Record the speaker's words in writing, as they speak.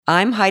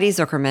I'm Heidi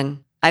Zuckerman.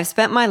 I've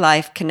spent my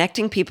life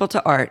connecting people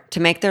to art to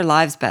make their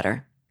lives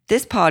better.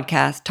 This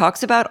podcast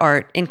talks about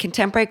art in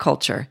contemporary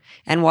culture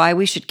and why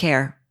we should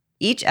care.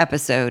 Each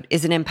episode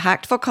is an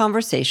impactful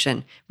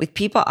conversation with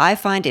people I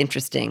find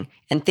interesting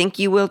and think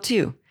you will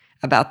too,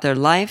 about their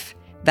life,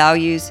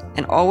 values,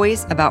 and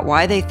always about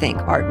why they think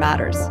art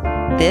matters.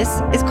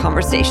 This is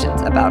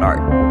Conversations About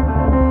Art.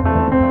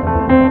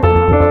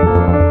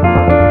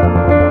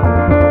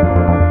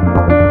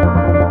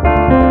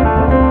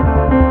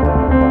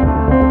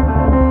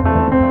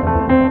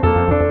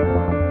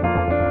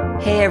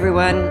 Hey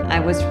everyone, I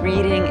was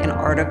reading an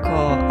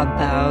article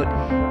about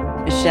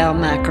Michelle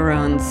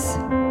Maccaron's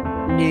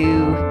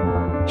new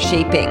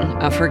shaping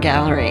of her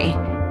gallery,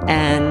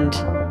 and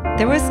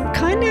there was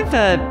kind of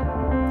a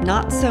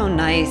not so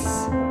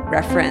nice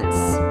reference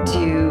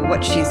to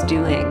what she's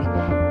doing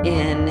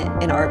in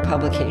an art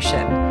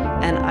publication.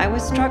 And I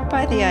was struck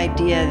by the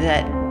idea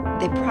that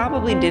they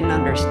probably didn't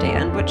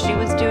understand what she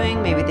was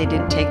doing. Maybe they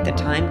didn't take the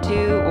time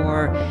to,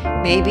 or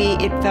maybe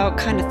it felt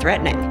kind of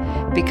threatening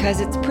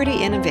because it's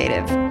pretty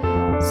innovative.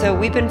 So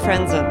we've been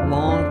friends a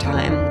long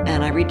time,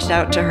 and I reached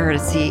out to her to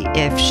see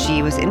if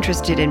she was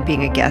interested in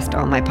being a guest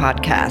on my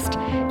podcast.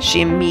 She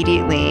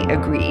immediately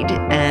agreed,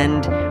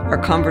 and our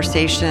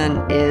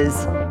conversation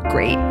is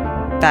great,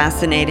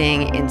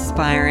 fascinating,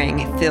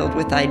 inspiring, filled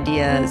with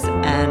ideas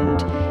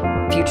and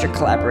future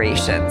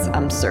collaborations,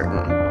 I'm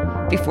certain.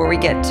 Before we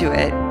get to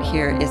it,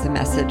 here is a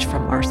message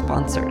from our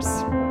sponsors.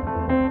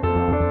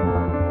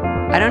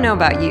 I don't know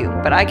about you,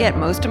 but I get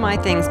most of my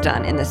things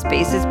done in the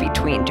spaces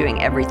between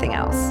doing everything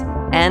else.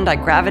 And I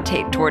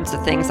gravitate towards the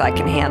things I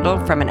can handle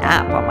from an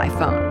app on my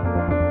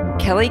phone.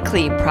 Kelly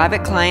Klee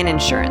Private Client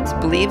Insurance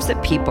believes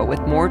that people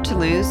with more to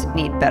lose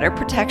need better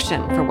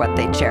protection for what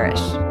they cherish.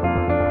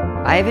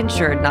 I have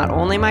insured not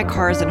only my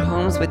cars and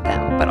homes with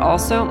them, but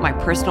also my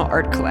personal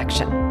art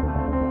collection.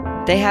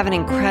 They have an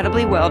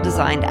incredibly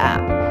well-designed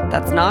app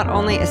that's not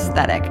only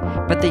aesthetic,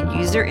 but the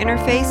user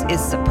interface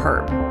is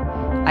superb.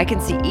 I can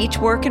see each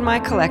work in my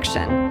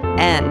collection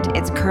and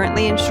its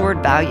currently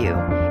insured value,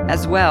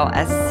 as well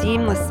as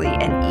seamlessly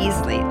and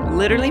easily,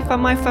 literally from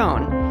my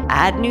phone,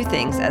 add new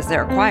things as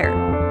they're acquired.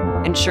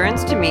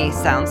 Insurance to me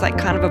sounds like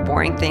kind of a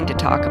boring thing to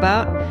talk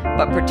about,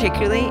 but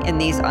particularly in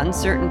these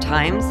uncertain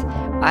times,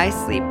 I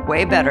sleep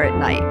way better at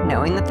night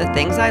knowing that the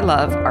things I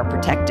love are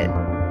protected.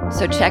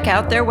 So check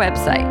out their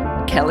website,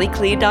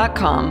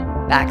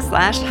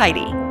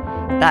 kellyklee.com/Heidi.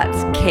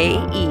 That's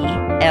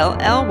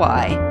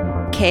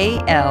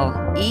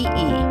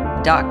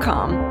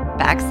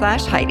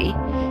KELLYKLEE.com/Heidi,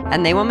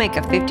 and they will make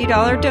a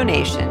 $50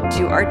 donation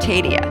to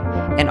Artadia,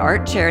 an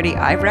art charity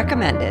I've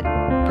recommended,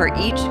 per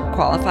each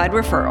qualified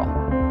referral.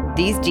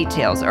 These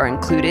details are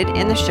included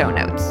in the show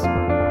notes.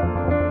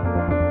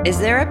 Is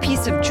there a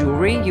piece of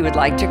jewelry you would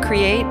like to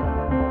create?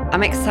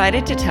 I'm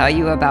excited to tell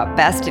you about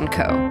Best &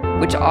 Co.,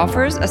 which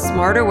offers a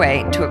smarter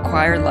way to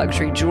acquire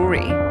luxury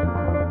jewelry.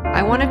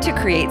 I wanted to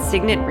create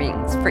signet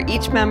rings for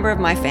each member of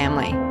my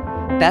family.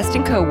 Best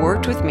 & Co.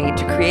 worked with me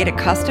to create a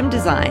custom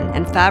design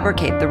and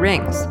fabricate the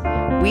rings.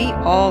 We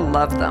all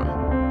love them.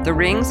 The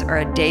rings are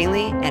a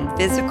daily and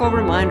physical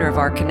reminder of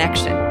our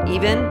connection,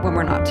 even when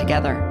we're not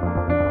together.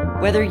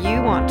 Whether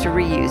you want to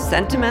reuse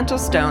sentimental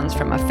stones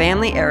from a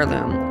family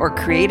heirloom or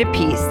create a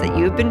piece that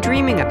you've been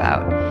dreaming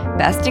about,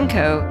 Best &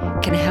 Co.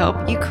 can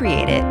help you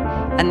create it,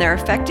 and their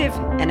effective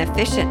and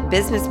efficient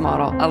business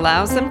model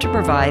allows them to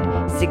provide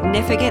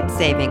significant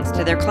savings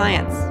to their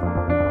clients.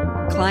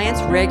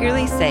 Clients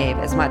regularly save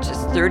as much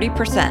as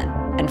 30%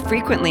 and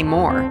frequently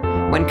more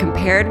when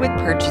compared with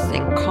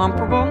purchasing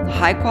comparable,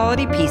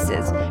 high-quality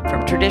pieces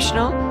from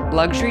traditional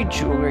luxury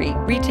jewelry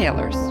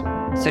retailers.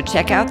 So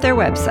check out their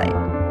website,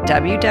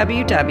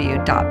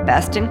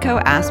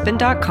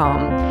 www.bestandcoaspen.com,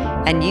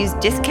 and use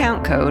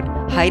discount code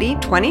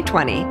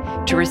Heidi2020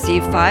 to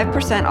receive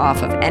 5%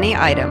 off of any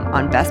item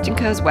on Best &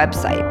 Co.'s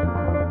website.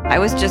 I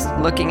was just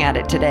looking at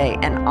it today,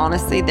 and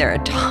honestly, there are a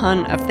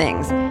ton of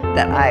things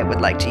that I would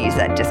like to use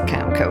that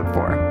discount code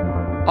for.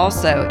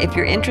 Also, if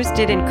you're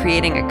interested in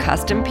creating a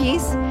custom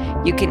piece,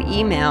 you can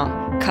email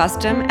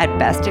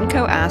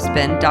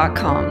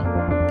custom@bestandcoaspen.com.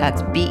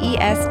 That's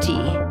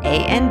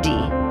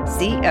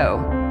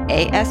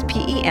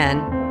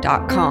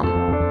BESTANDCOASPEN.com,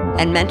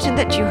 and mention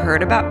that you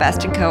heard about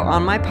Best & Co.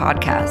 on my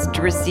podcast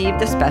to receive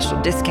the special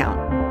discount.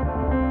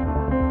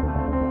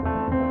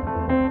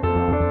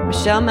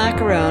 Michelle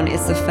Maccaron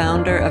is the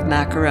founder of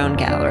Maccaron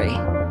Gallery.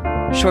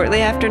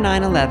 Shortly after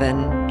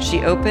 9/11,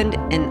 she opened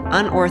an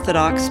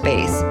unorthodox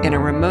space in a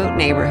remote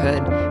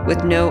neighborhood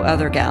with no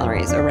other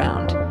galleries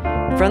around.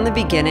 From the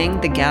beginning,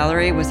 the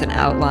gallery was an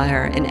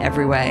outlier in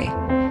every way.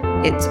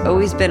 It's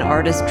always been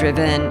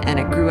artist-driven, and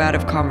it grew out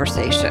of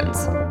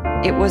conversations.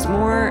 It was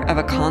more of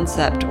a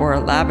concept or a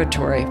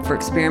laboratory for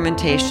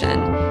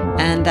experimentation,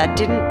 and that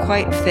didn't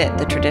quite fit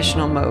the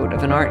traditional mode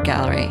of an art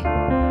gallery.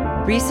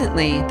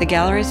 Recently, the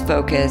gallery's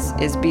focus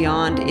is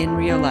beyond in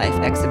real-life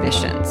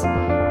exhibitions.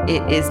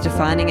 It is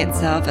defining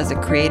itself as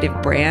a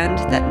creative brand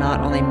that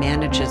not only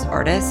manages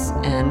artists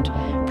and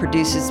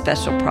produces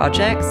special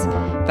projects,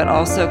 but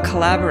also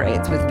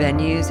collaborates with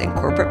venues and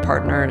corporate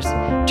partners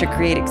to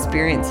create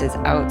experiences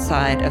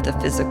outside of the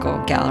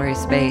physical gallery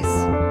space.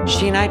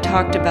 She and I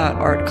talked about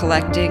art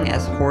collecting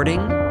as hoarding,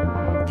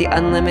 the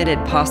unlimited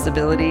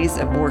possibilities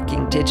of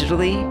working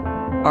digitally,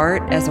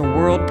 art as a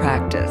world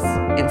practice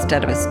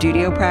instead of a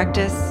studio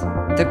practice,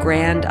 the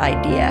grand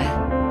idea,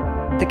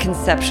 the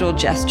conceptual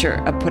gesture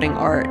of putting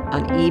art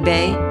on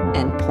eBay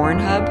and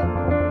Pornhub,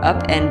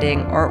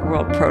 upending art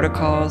world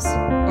protocols,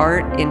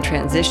 art in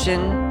transition,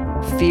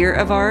 fear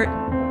of art,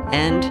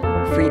 and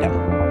freedom.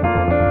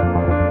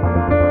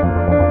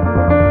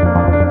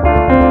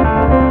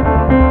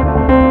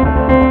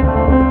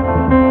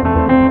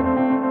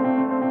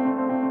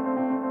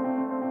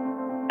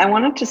 I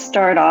wanted to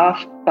start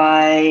off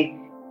by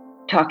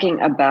talking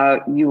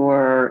about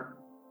your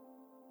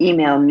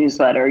email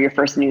newsletter, your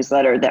first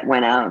newsletter that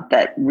went out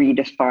that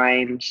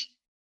redefined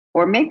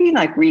or maybe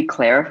like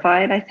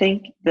re-clarified, I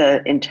think,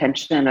 the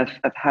intention of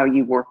how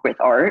you work with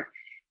art.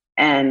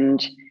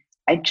 And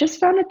I just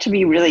found it to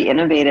be really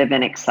innovative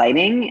and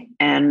exciting,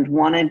 and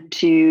wanted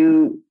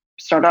to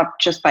start off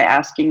just by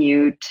asking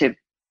you to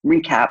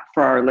recap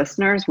for our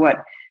listeners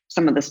what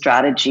some of the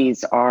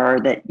strategies are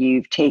that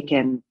you've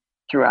taken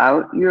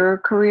throughout your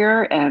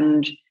career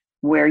and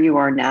where you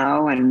are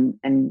now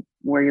and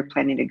where you're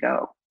planning to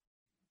go.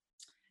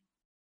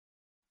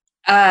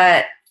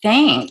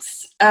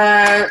 Thanks.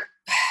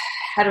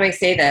 How do I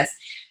say this?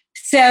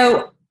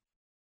 So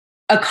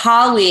a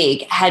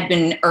colleague had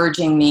been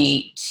urging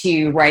me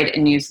to write a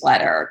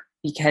newsletter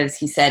because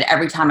he said,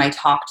 every time I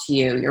talk to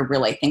you, you're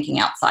really thinking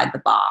outside the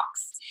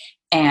box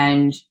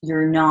and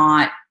you're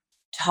not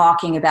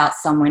talking about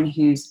someone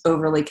who's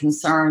overly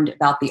concerned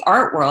about the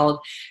art world,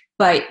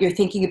 but you're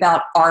thinking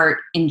about art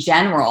in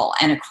general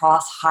and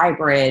across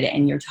hybrid,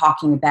 and you're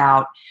talking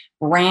about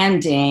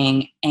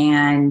branding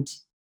and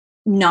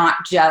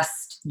not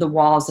just the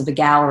walls of a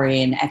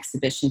gallery and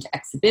exhibition to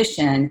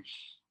exhibition.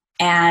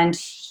 And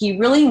he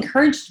really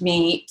encouraged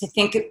me to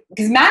think,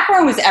 because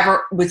Macaron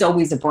was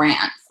always a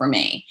brand for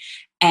me.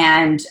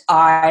 And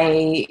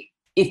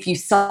if you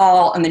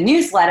saw in the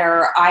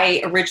newsletter,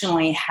 I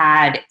originally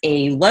had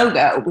a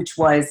logo, which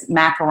was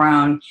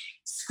Macaron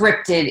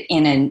scripted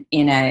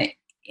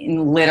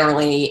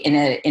literally in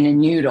a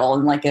noodle,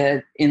 in like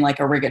a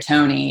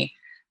rigatoni,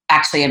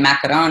 actually a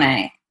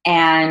macarone.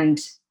 And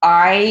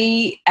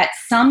at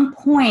some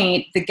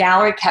point, the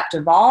gallery kept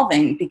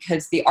evolving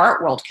because the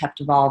art world kept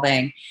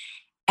evolving.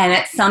 And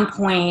at some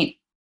point,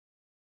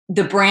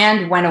 the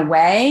brand went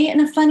away in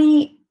a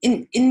funny,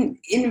 I'm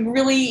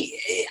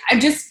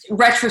just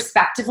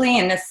retrospectively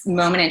in this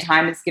moment in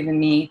time, it's given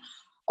me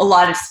a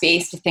lot of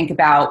space to think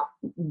about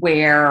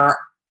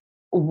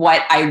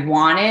what I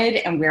wanted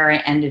and where I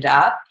ended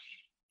up.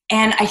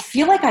 And I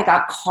feel like I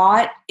got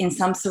caught in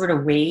some sort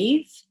of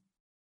wave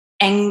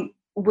and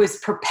was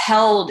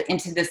propelled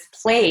into this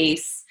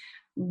place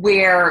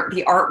where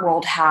the art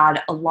world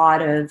had a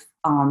lot of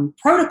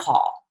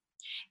protocol,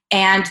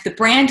 and the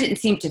brand didn't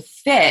seem to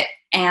fit.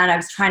 And I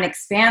was trying to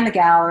expand the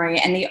gallery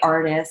and the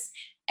artists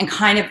and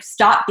kind of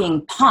stop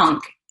being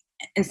punk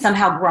and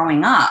somehow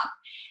growing up.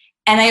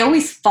 And I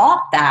always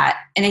fought that.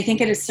 And I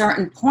think at a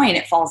certain point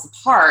it falls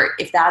apart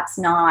if that's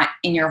not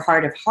in your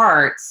heart of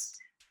hearts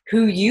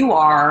who you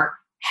are,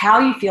 how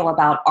you feel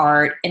about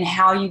art, and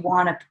how you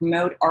want to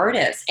promote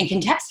artists and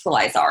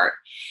contextualize art.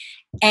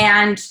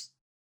 And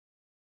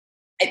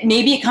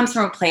maybe it comes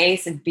from a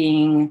place of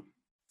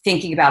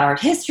thinking about art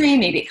history.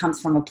 Maybe it comes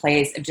from a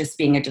place of just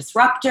being a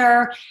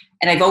disruptor.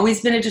 And I've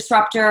always been a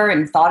disruptor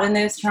and thought in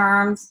those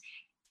terms.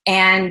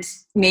 And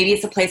maybe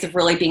it's a place of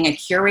really being a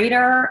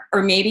curator,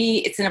 or maybe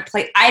it's in a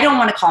place, I don't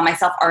want to call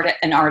myself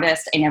an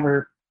artist. I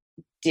never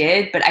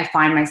did, but I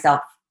find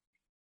myself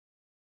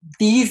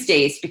these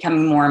days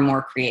becoming more and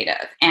more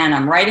creative. And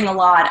I'm writing a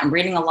lot, I'm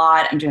reading a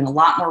lot, I'm doing a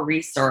lot more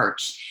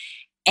research.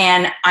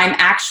 And I'm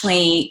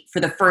actually, for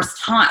the first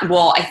time,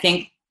 well, I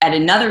think at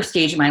another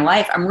stage of my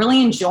life, I'm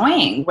really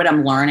enjoying what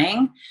I'm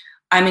learning.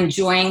 I'm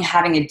enjoying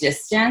having a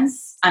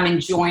distance. I'm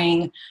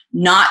enjoying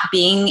not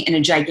being in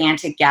a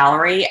gigantic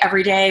gallery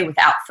every day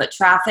without foot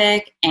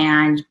traffic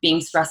and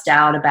being stressed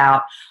out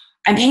about,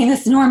 I'm paying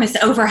this enormous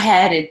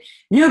overhead and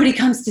nobody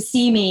comes to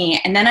see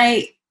me. And then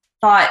I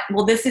thought,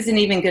 well, this isn't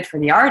even good for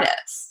the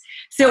artists.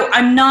 So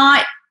I'm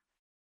not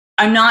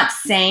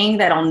saying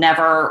that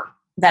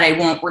I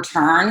won't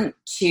return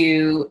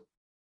to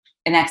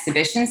an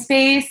exhibition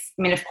space.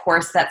 I mean, of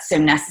course, that's so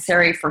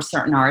necessary for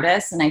certain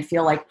artists. And I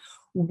feel like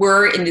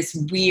we're in this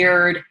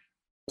weird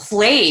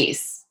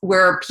place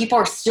where people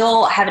are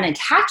still have an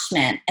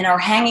attachment and are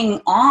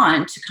hanging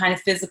on to kind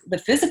of the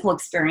physical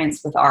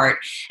experience with art.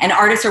 And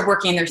artists are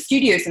working in their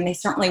studios and they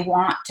certainly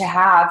want to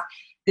have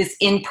this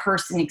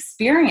in-person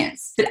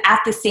experience. But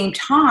at the same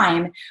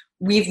time,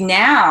 this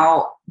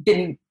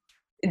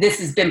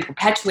has been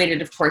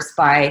perpetuated, of course,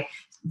 by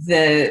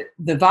the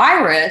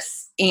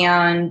virus.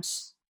 And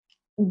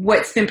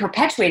what's been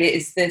perpetuated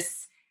is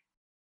this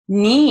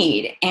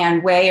need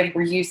and way of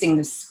reusing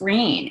the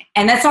screen.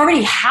 And that's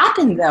already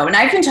happened though. And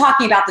I've been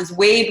talking about this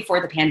way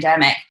before the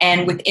pandemic.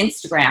 And with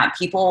Instagram,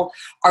 people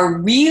are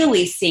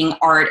really seeing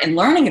art and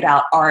learning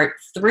about art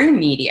through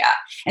media.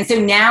 And so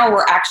now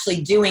we're actually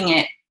doing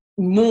it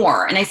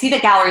more. And I see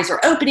that galleries are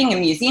opening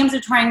and museums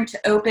are trying to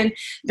open.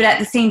 But at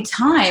the same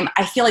time,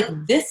 I feel like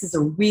this is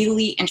a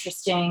really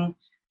interesting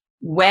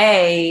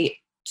way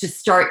to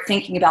start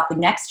thinking about the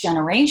next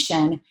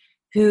generation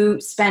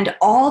who spend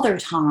all their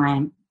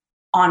time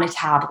on a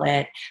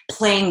tablet,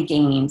 playing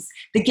games.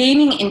 The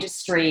gaming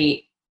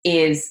industry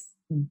is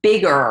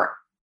bigger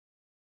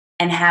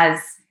and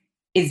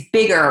is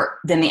bigger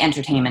than the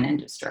entertainment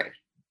industry.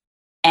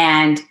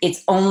 And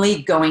it's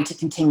only going to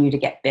continue to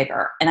get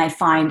bigger. And I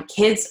find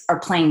kids are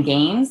playing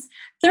games.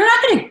 They're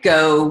not going to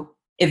go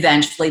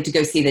eventually to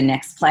go see the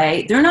next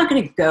play. They're not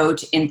going to go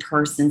to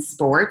in-person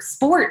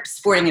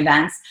sporting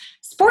events.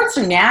 Sports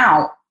are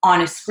now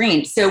on a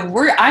screen. So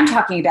I'm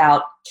talking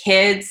about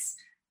kids,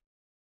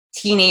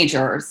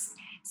 teenagers.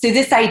 So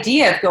this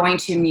idea of going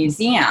to a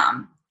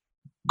museum,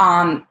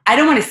 I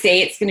don't want to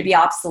say it's going to be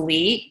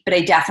obsolete, but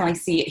I definitely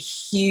see a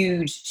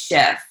huge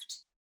shift.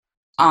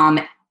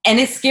 And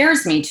it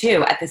scares me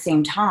too at the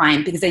same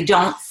time, because I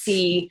don't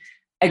see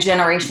a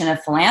generation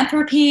of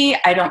philanthropy.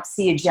 I don't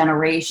see a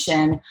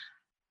generation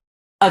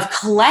of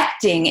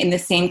collecting in the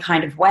same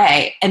kind of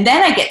way. And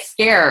then I get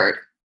scared.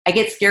 I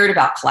get scared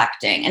about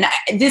collecting. And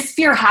this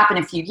fear happened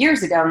a few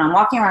years ago, and I'm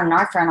walking around an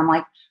art fair and I'm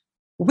like,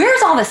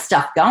 where's all this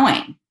stuff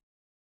going?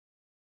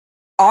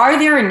 Are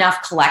there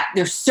enough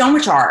There's so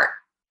much art.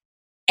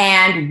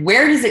 And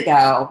where does it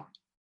go?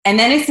 And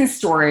then it's in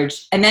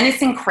storage, and then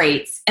it's in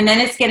crates, and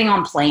then it's getting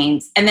on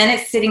planes, and then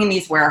it's sitting in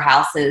these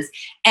warehouses,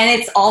 and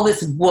it's all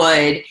this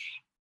wood.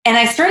 And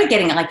I started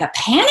getting like a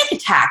panic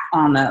attack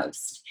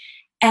almost.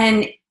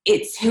 And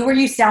it's, who are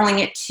you selling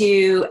it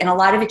to? And a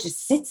lot of it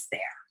just sits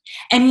there.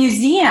 And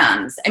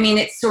museums, I mean,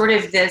 it's sort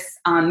of this,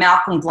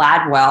 Malcolm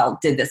Gladwell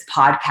did this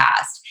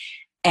podcast.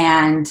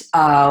 And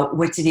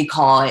what did he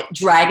call it?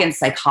 Dragon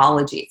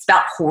psychology. It's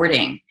about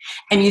hoarding,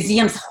 and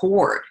museums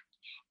hoard.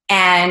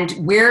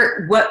 And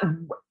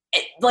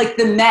like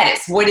the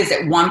Metis, what is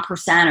it? 1% or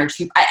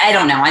 2%? I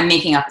don't know. I'm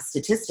making up a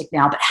statistic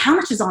now, but how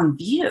much is on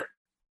view?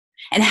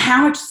 And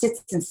how much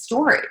sits in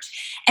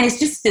storage? And it's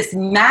just this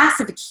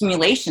massive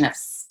accumulation of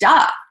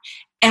stuff.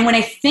 And when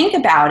I think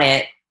about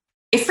it,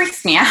 it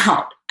freaks me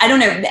out. I don't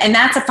know. And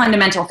that's a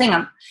fundamental thing.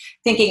 I'm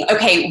thinking,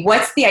 okay,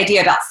 what's the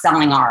idea about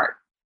selling art?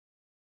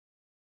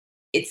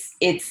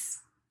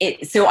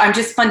 So I'm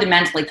just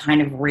fundamentally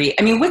kind of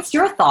I mean, what's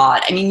your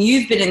thought? I mean,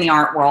 you've been in the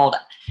art world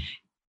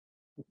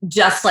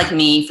just like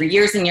me for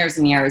years and years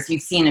and years.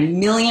 You've seen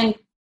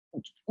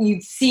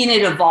you've seen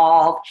it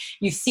evolve.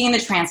 You've seen the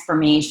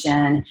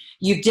transformation.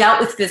 You've dealt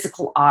with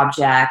physical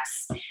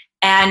objects,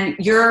 and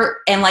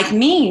like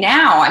me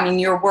now, I mean,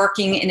 you're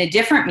working in a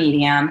different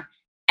medium,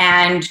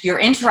 and you're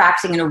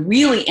interacting in a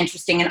really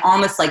interesting and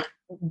almost like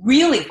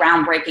really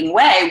groundbreaking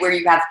way, where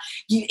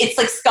it's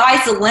like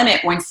sky's the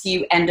limit once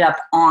you end up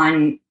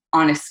on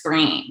a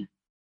screen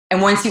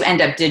and once you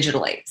end up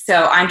digitally.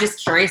 So I'm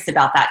just curious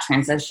about that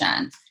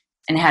transition,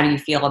 and how do you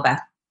feel about,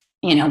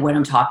 what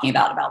I'm talking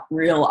about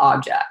real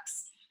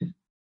objects?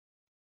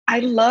 I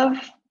love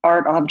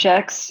art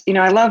objects.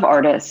 I love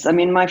artists. I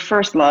mean, my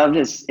first love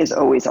is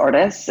always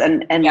artists,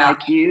 and yeah.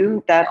 Like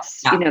you,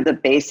 that's, yeah. The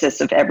basis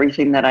of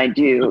everything that I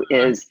do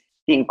is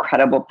the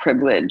incredible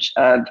privilege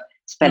of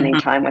spending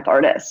time with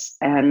artists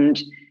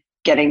and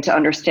getting to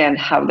understand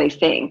how they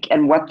think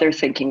and what they're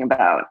thinking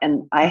about.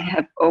 And I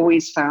have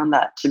always found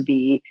that to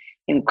be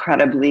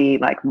incredibly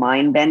like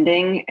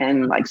mind-bending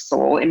and like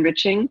soul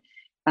enriching,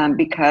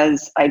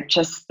 because I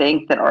just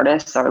think that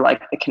artists are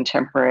like the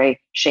contemporary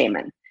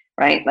shaman,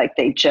 right? Like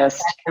they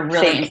just That's a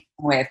really interesting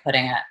way of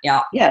putting it.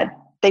 Yeah. Yeah.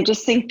 They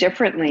just think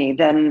differently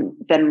than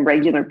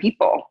regular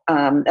people.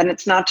 And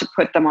it's not to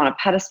put them on a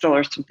pedestal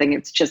or something.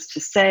 It's just to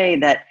say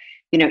that,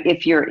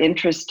 if you're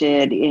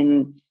interested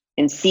in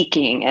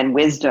seeking and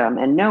wisdom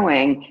and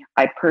knowing,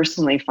 I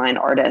personally find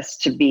artists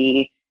to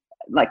be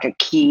like a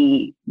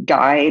key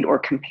guide or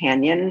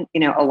companion,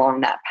 along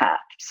that path.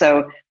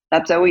 So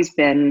that's always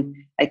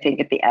been, I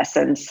think, at the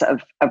essence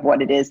of what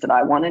it is that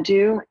I want to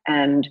do.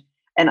 And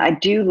I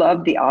do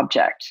love the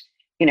object,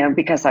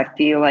 because I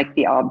feel like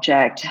the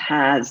object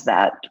has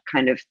that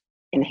kind of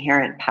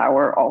inherent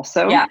power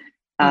also. Yeah.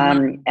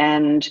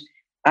 And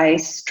I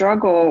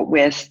struggle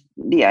with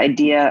the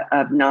idea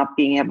of not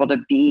being able to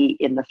be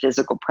in the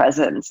physical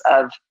presence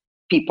of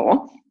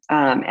people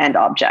and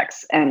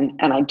objects. And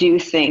I do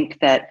think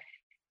that's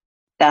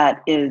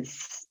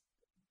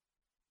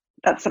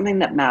something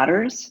that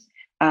matters,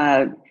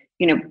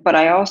 but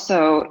I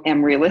also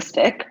am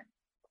realistic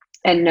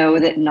and know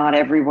that not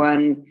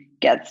everyone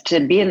gets to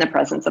be in the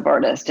presence of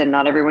artists, and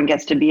not everyone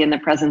gets to be in the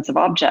presence of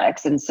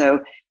objects. And so,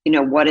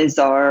 what is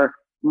our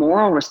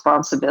moral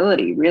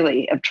responsibility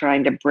really of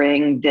trying to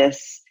bring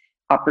this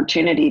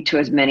opportunity to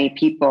as many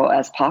people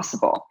as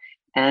possible?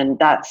 And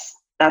that's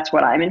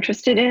what I'm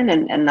interested in.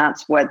 And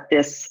that's what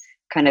this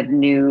kind of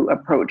new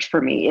approach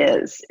for me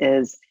is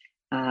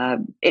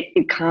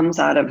it comes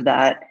out of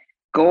that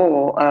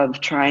goal of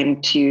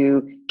trying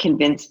to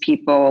convince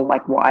people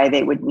like why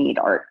they would need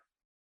art.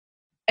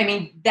 I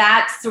mean,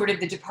 that's sort of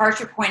the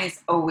departure point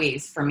is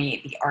always for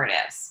me, the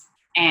artist.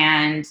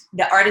 And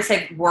the artists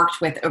I've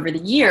worked with over the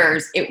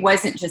years, it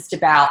wasn't just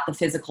about the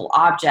physical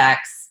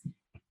objects.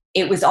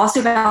 It was also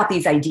about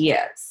these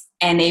ideas.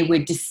 And I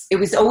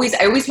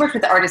always worked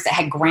with artists that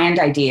had grand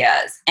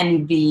ideas,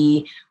 and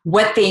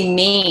what they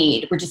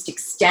made were just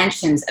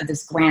extensions of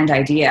this grand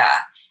idea.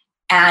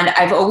 And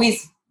I've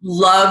always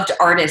loved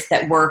artists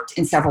that worked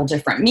in several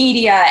different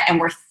media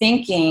and were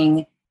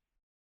thinking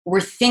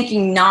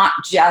not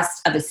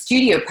just of a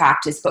studio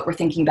practice, but we're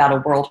thinking about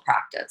a world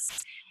practice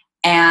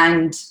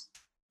and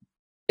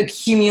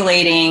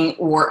accumulating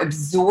or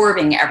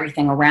absorbing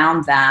everything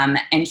around them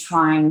and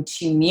trying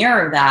to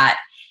mirror that.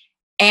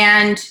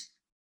 And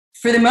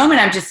for the moment,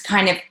 I'm just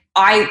I've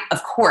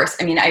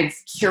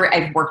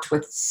worked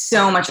with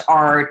so much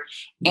art.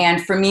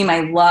 And for me,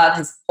 my love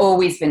has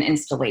always been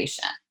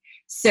installation.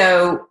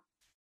 So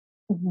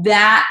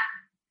that,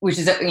 which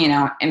is,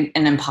 an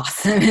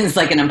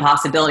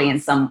impossibility in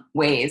some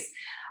ways.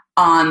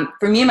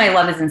 For me, my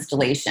love is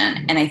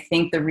installation. And I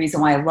think the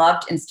reason why I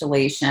loved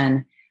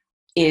installation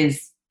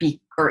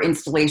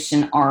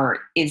installation art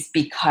is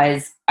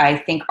because I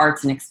think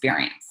art's an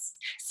experience.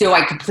 So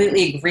I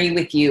completely agree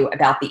with you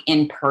about the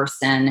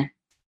in-person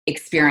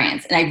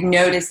experience. And I've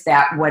noticed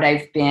that what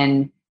I've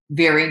been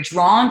very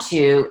drawn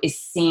to is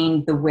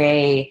seeing the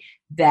way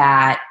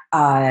that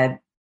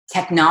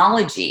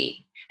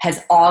technology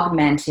has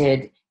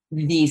augmented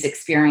these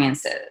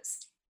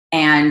experiences.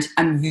 And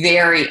I'm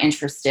very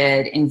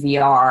interested in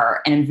VR,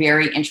 and I'm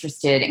very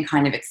interested in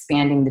kind of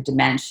expanding the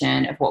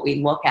dimension of what we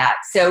look at.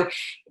 So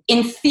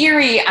in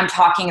theory, I'm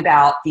talking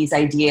about these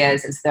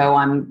ideas as though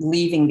I'm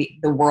leaving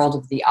the world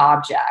of the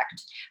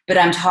object, but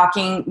I'm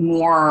talking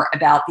more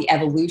about the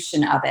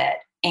evolution of it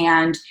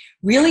and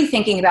really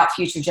thinking about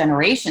future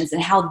generations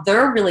and how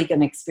they're really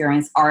going to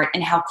experience art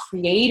and how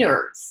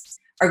creators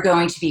are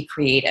going to be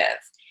creative.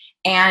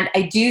 And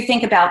I do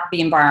think about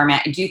the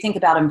environment. I do think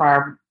about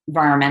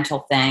environmental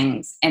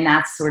things, and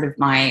that's sort of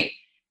my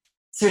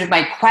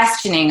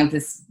questioning of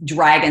this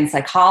dragon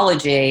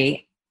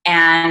psychology.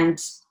 And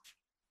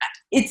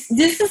this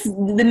is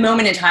the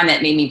moment in time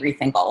that made me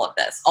rethink all of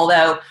this.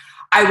 Although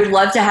I would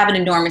love to have an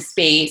enormous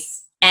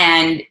space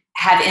and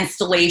have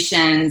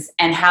installations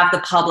and have the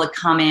public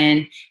come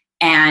in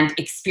and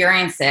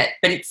experience it.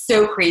 But it's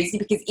so crazy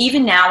because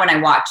even now when I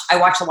watch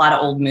a lot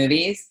of old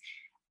movies,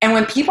 and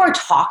when people are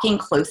talking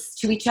close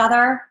to each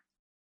other,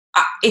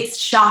 it's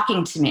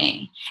shocking to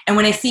me. And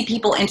when I see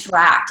people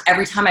interact,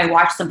 every time I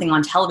watch something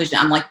on television,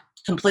 I'm like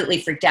completely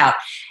freaked out.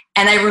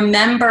 And I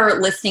remember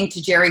listening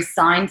to Jerry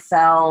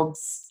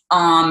Seinfeld's,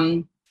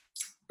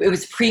 it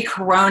was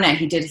pre-corona,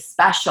 he did a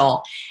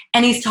special,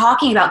 and he's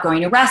talking about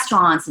going to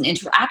restaurants and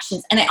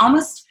interactions. And I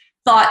almost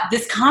thought,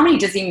 this comedy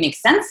doesn't even make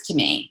sense to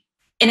me.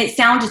 And it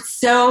sounded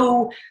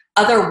so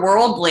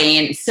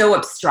otherworldly and so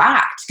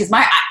abstract because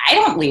I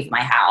don't leave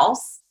my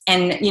house.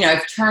 And,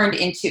 I've turned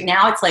into,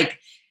 now it's like,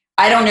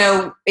 I don't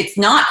know, it's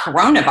not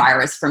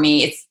coronavirus for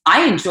me.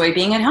 I enjoy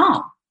being at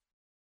home.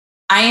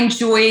 I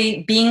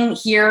enjoy being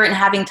here and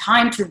having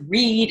time to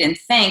read and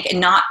think and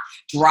not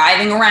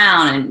driving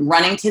around and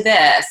running to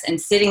this and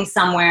sitting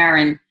somewhere.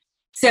 And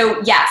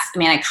so, yes,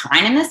 I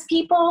kind of miss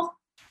people.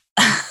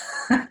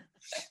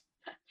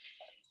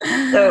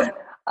 So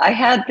I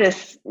had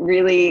this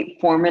really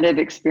formative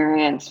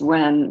experience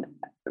when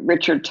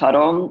Richard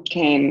Tuttle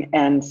came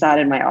and sat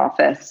in my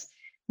office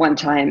one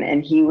time,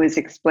 and he was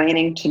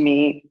explaining to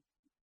me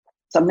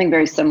something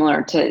very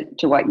similar to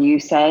what you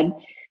said,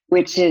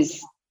 which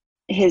is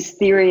his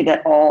theory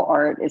that all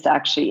art is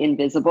actually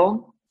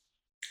invisible,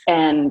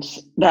 and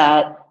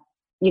that,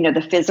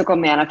 the physical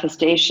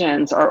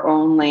manifestations are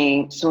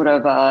only sort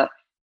of a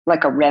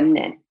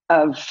remnant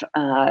of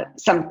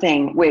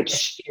something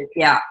which,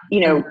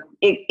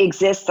 it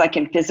exists like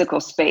in physical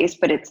space,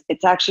 but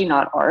it's actually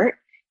not art,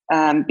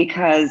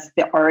 because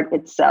the art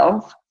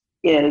itself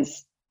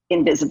is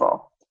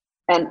invisible.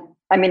 And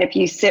if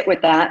you sit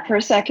with that for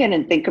a second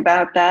and think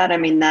about that,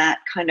 that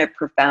kind of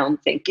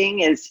profound thinking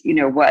is,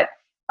 what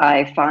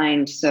I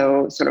find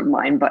so sort of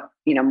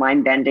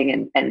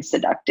mind-bending and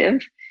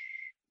seductive.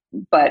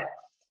 But,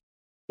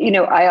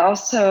 I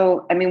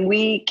also,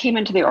 we came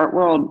into the art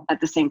world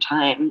at the same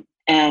time,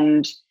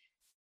 and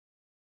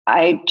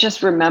I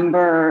just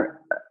remember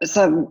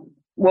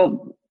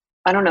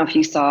I don't know if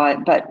you saw it,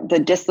 but the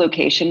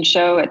Dislocation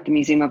show at the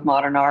Museum of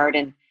Modern Art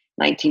in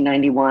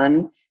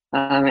 1991.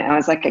 I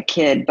was like a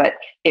kid, but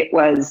it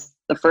was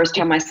the first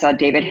time I saw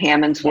David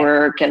Hammond's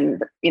work,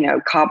 and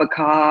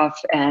Kabakov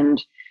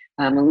and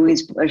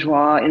Louise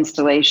Bourgeois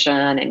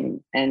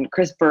installation, and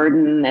Chris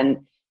Burden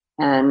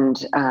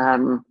and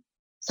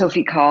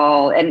Sophie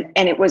Kahl, and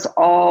it was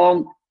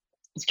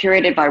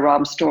curated by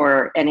Rob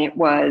Storr, and it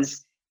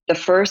was the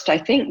first, I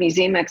think,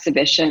 museum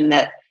exhibition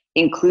that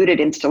included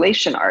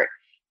installation art,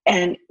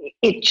 and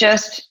it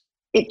just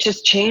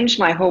changed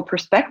my whole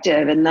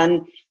perspective. And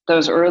then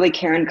those early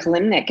Karen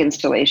Kalimnik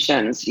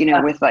installations,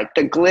 with like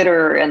the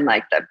glitter and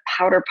like the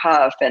powder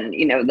puff and,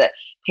 the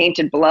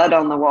painted blood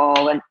on the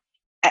wall. And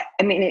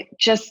I mean,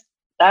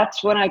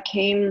 that's when I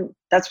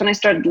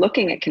started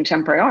looking at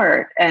contemporary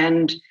art.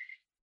 And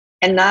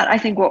that I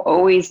think will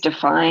always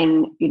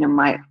define,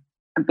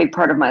 a big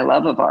part of my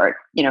love of art,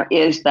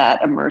 is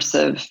that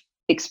immersive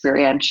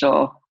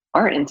experiential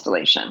art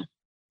installation.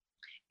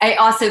 I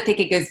also think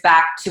it goes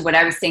back to what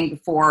I was saying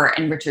before,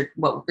 and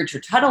what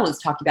Richard Tuttle was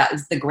talking about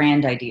is the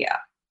grand idea.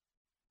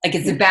 Like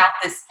it's about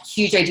this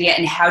huge idea,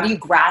 and how do you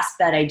grasp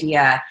that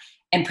idea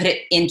and put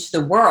it into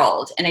the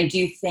world? And I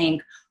do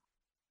think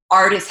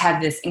artists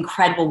have this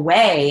incredible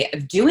way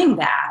of doing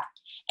that.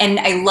 And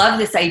I love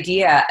this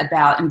idea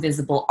about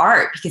invisible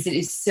art because it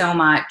is so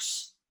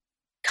much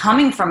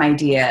coming from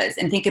ideas.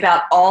 And think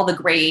about all the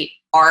great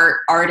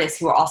artists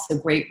who are also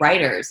great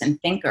writers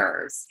and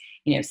thinkers.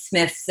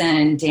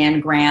 Smithson,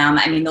 Dan Graham.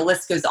 I mean, the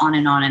list goes on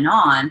and on and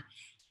on.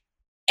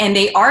 And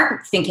they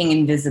are thinking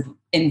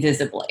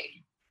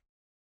invisibly.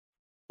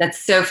 That's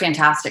so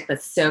fantastic.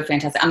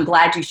 I'm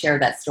glad you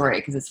shared that story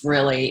because it's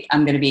really,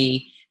 I'm going to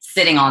be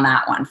sitting on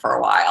that one for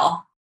a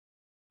while.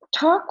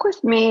 Talk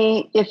with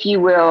me, if you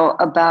will,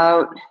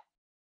 about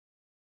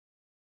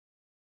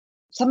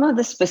some of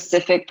the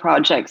specific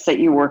projects that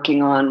you're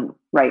working on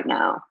right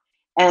now.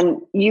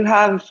 And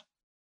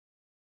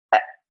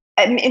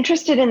I'm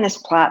interested in this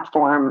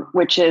platform,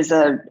 which is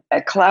a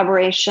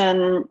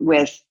collaboration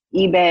with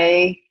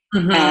eBay,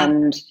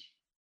 and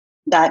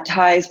that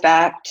ties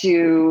back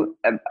to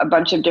a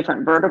bunch of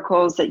different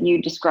verticals that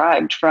you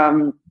described,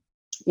 from,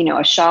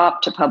 a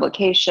shop to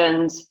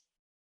publications.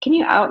 Can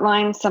you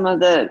outline some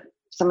of the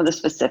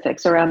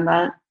specifics around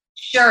that?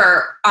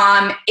 Sure.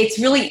 It's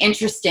really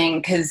interesting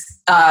because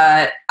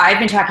I've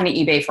been talking to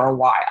eBay for a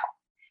while,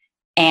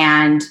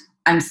 and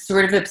I'm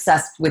sort of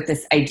obsessed with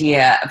this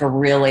idea of a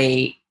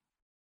really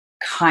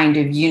kind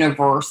of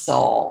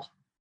universal,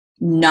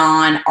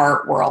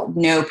 non-art world,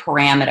 no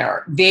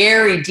parameter,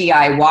 very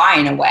DIY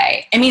in a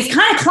way. I mean, it's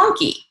kind of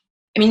clunky.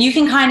 I mean, you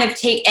can kind of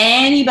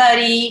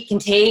anybody can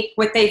take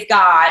what they've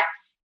got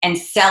and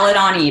sell it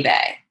on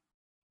eBay.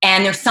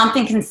 And there's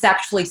something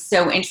conceptually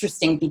so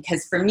interesting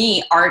because for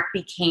me, art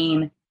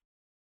became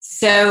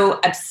so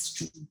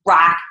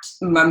abstract.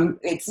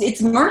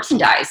 It's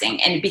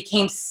merchandising, and it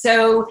became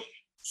so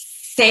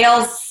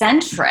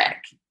sales-centric.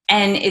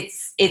 And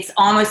it's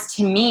almost,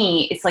 to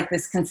me, it's like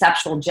this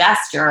conceptual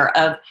gesture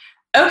of,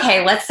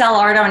 okay, let's sell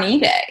art on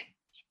eBay.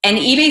 And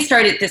eBay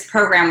started this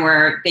program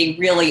where they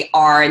really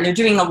are, and they're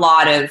doing a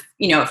lot of,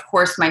 of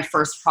course, my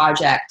first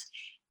project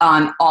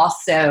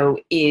also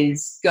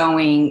is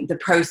the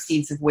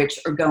proceeds of which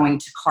are going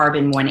to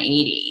Carbon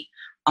 180.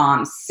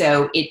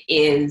 So it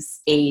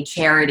is a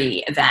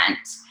charity event.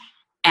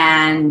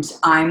 And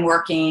I'm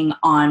working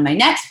on my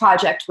next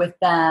project with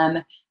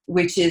them,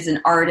 which is an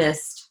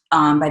artist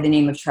by the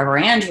name of Trevor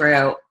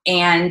Andrew,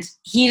 and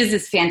he does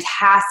these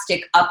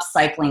fantastic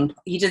upcycling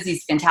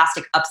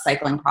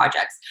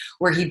projects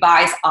where he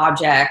buys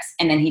objects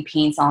and then he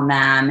paints on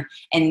them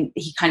and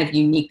he kind of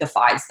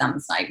uniqueifies them.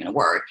 It's not even a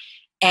word.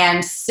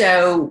 And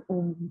so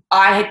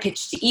I had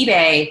pitched to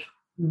eBay,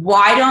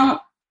 why don't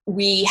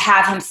we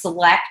have him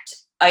select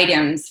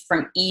items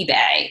from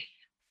eBay,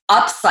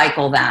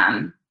 upcycle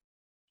them,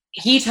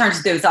 he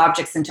turns those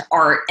objects into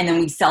art, and then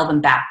we sell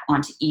them back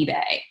onto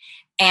eBay.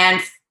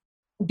 And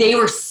they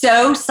were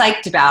so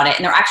psyched about it,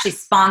 and they're actually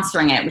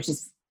sponsoring it, which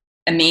is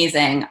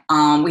amazing.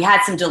 We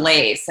had some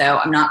delays, so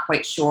I'm not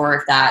quite sure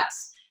if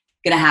that's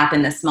going to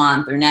happen this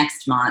month or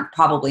next month,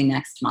 probably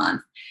next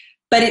month.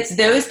 But it's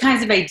those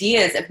kinds of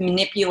ideas of not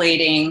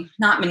manipulating,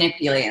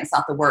 it's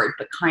not the word,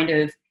 but kind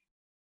of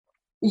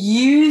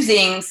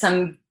using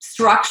some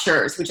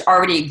structures which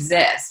already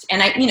exist.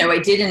 And I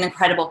did an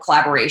incredible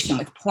collaboration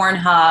with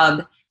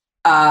Pornhub,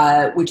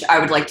 which I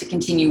would like to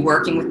continue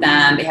working with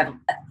them. They have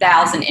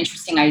 1,000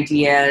 interesting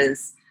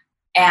ideas.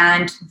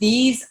 And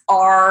these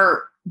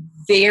are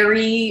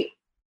very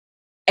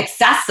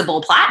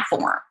accessible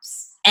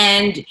platforms.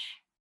 And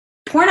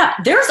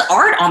Pornhub, there's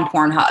art on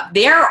Pornhub.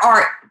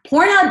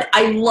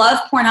 I love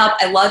Pornhub.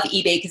 I love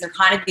eBay because they're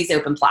kind of these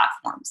open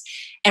platforms.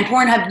 And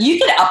Pornhub, you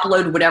can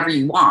upload whatever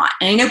you want.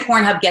 And I know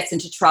Pornhub gets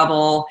into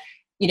trouble,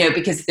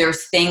 because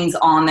there's things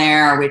on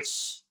there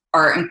which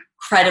are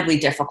incredibly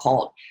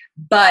difficult.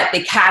 But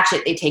they catch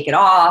it, they take it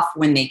off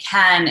when they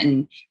can,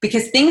 and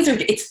because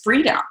it's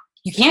freedom.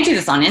 You can't do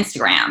this on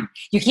Instagram.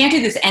 You can't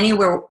do this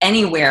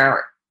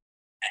anywhere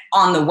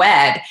on the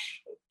web.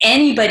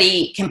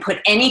 Anybody can put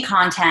any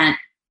content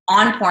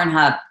on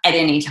Pornhub at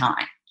any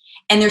time.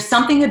 And there's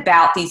something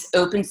about these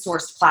open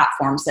source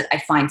platforms that I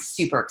find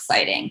super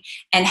exciting,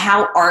 and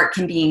how art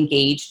can be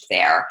engaged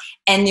there.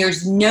 And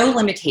there's no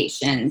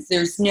limitations.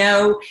 There's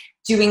no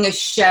doing a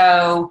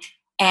show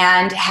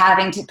and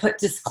having to put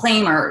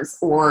disclaimers,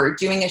 or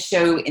doing a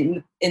show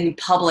in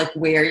public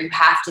where you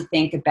have to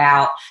think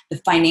about the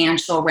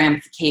financial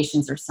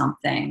ramifications or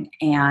something,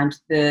 and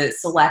the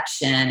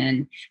selection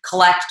and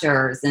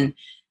collectors. And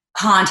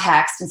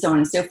context and so on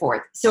and so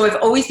forth. So I've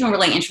always been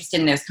really interested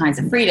in those kinds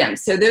of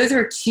freedoms. So those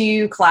are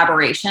two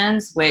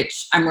collaborations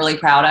which I'm really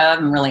proud of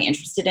and really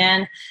interested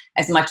in,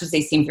 as much as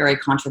they seem very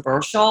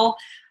controversial.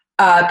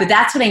 But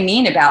that's what I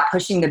mean about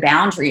pushing the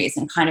boundaries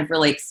and kind of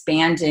really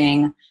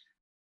expanding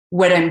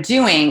what I'm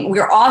doing.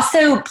 We're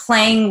also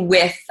playing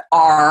with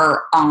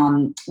our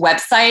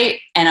website,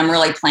 and I'm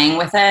really playing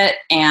with it.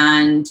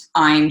 And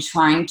I'm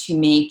trying to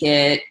make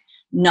it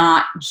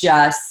not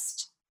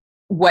just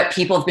what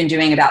people have been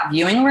doing about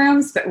viewing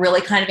rooms, but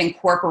really kind of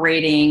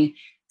incorporating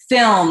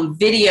film,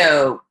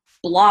 video,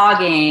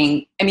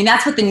 blogging. I mean,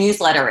 that's what the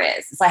newsletter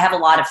is. I have a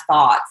lot of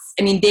thoughts.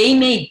 I mean, they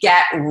may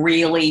get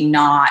really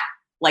not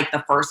like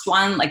the first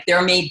one. Like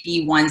there may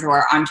be ones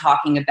where I'm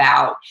talking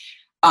about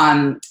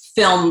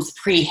films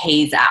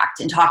pre-Hayes Act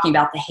and talking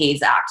about the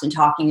Hayes Act and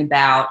talking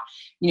about,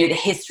 the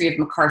history of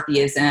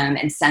McCarthyism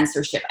and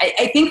censorship.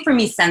 I think for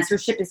me,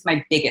 censorship is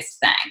my biggest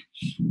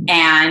thing.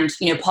 And,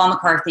 Paul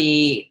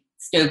McCarthy,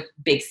 no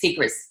big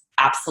secrets,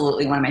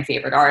 absolutely one of my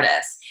favorite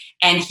artists.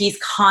 And he's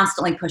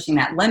constantly pushing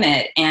that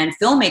limit, and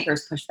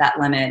filmmakers push that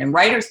limit, and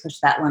writers push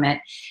that limit.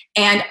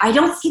 And I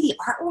don't see the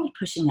art world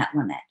pushing that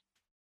limit.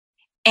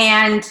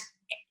 And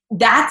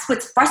that's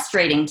what's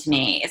frustrating to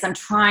me, is I'm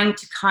trying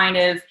to kind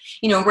of,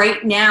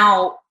 right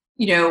now,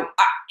 Bjarne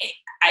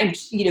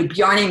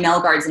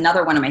Melgaard is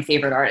another one of my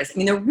favorite artists. I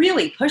mean, they're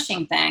really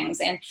pushing things,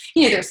 and,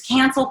 there's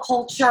cancel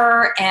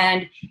culture,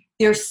 and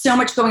there's so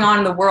much going on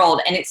in the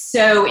world, and it's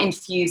so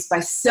infused by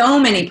so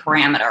many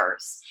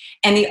parameters.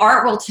 And the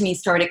art world, to me,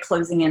 started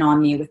closing in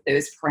on me with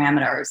those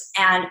parameters.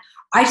 And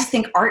I just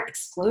think art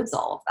explodes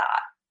all of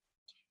that.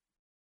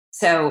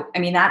 So, I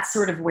mean, that's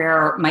sort of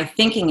where my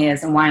thinking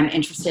is and why I'm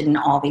interested in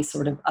all these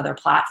sort of other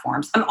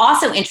platforms. I'm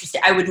also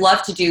interested, I would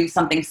love to do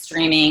something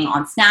streaming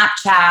on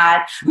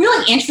Snapchat. I'm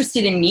really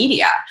interested in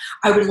media.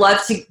 I would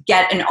love to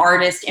get an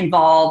artist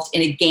involved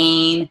in a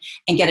game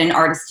and get an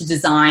artist to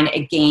design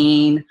a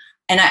game.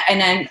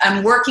 And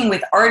I'm working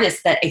with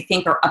artists that I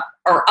think are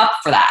up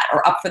for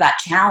that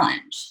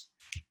challenge.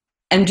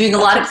 I'm doing a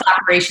lot of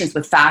collaborations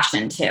with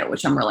fashion too,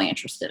 which I'm really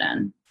interested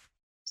in.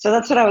 So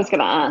that's what I was going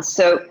to ask.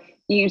 So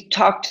you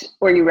talked,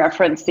 or you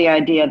referenced the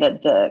idea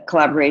that the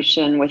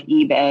collaboration with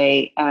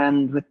eBay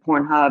and with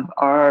Pornhub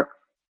are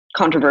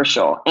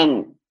controversial.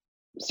 And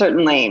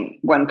certainly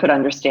one could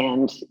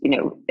understand,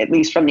 at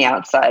least from the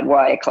outside,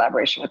 why a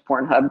collaboration with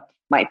Pornhub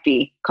might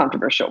be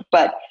controversial.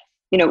 But,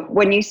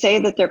 when you say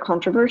that they're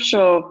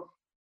controversial,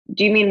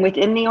 do you mean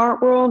within the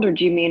art world, or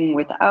do you mean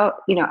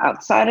without,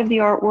 outside of the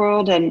art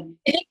world? And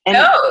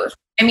both.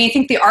 I mean, I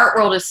think the art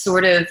world is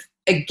sort of,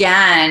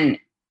 again,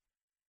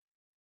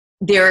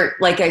 there,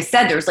 like I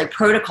said, there's like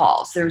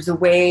protocols. There's a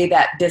way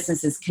that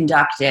business is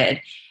conducted.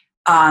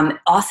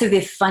 Also, the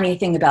funny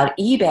thing about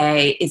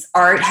eBay is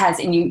art has,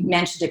 and you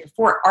mentioned it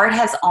before, art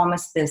has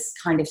almost this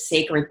kind of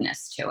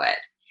sacredness to it.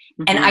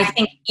 Mm-hmm. And I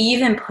think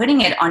even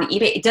putting it on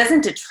eBay, it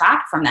doesn't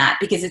detract from that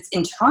because it's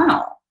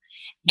internal.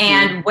 Mm-hmm.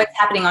 And what's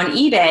happening on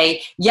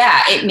eBay,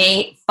 it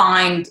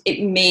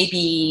may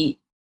be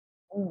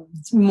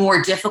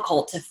more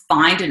difficult to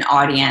find an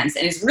audience,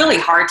 and it's really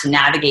hard to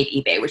navigate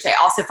eBay, which I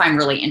also find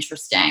really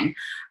interesting.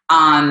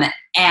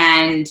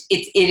 And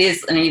it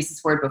is, and I used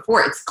this word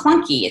before, it's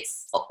clunky,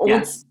 it's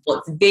old school,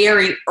 it's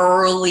very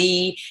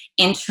early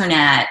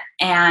internet,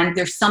 and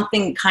there's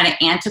something kind of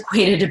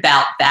antiquated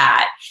about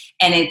that.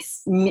 And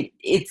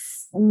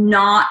it's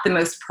not the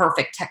most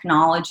perfect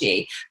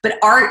technology, but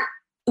art,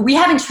 we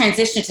haven't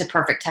transitioned to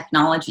perfect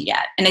technology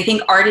yet. And I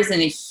think art is in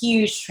a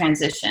huge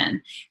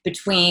transition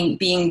between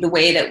being the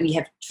way that we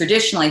have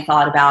traditionally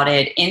thought about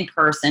it, in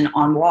person,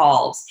 on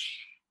walls,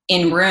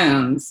 in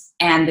rooms,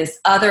 and this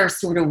other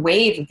sort of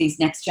wave of these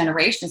next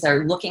generations that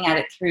are looking at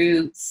it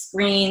through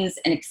screens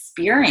and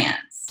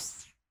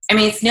experience. I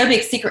mean, it's no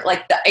big secret,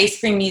 like the Ice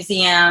Cream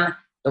Museum,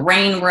 the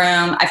Rain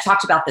Room, I've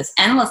talked about this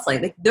endlessly.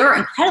 Like, they're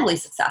incredibly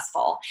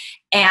successful,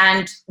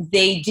 and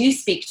they do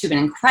speak to an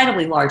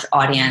incredibly large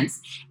audience.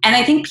 And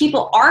I think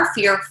people are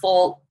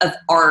fearful of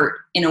art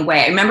in a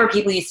way. I remember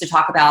people used to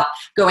talk about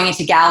going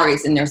into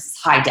galleries and there's this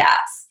high def.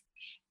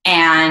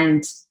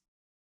 And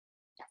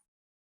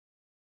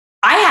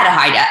I had a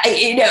high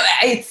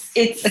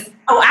def.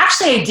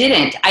 Actually I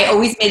didn't. I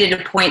always made it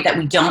a point that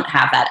we don't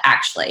have that,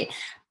 actually.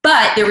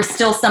 But there was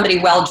still somebody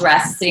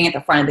well-dressed sitting at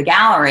the front of the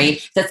gallery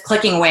that's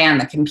clicking away on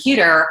the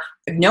computer.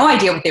 I have no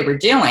idea what they were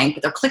doing,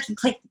 but they're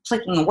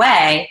clicking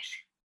away.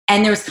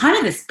 And there's kind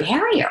of this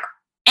barrier.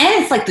 And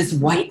it's like this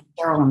white,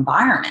 sterile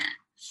environment.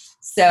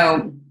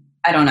 So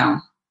I don't know.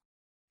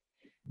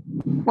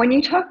 When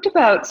you talked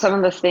about some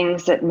of the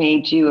things that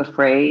made you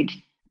afraid,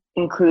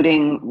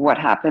 including what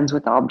happens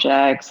with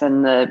objects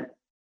and the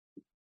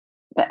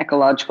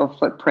ecological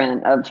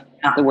footprint of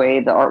the way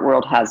the art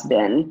world has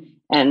been,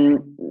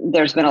 and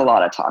there's been a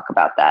lot of talk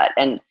about that.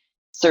 And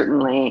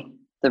certainly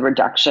the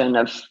reduction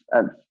of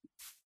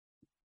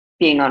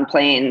being on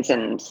planes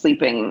and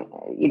sleeping,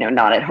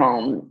 not at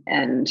home,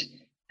 and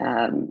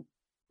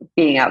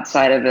being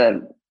outside of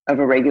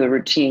a regular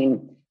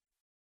routine.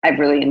 I've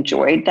really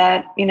enjoyed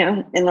that, in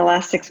the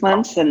last 6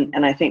 months.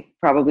 And I think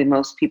probably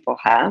most people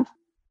have.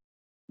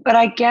 But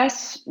I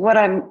guess what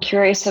I'm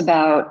curious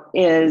about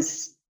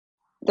is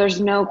there's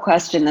no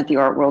question that the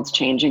art world's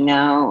changing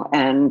now.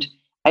 And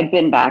I've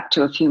been back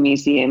to a few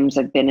museums,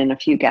 I've been in a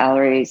few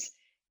galleries,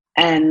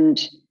 and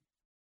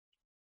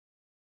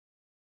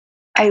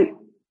I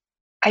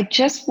I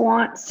just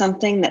want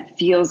something that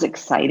feels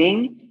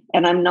exciting,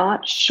 and I'm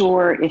not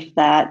sure if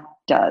that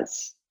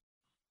does.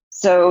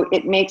 So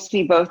it makes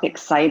me both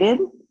excited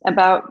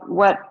about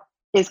what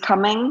is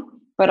coming,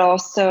 but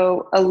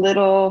also a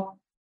little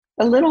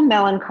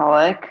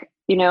melancholic,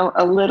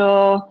 a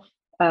little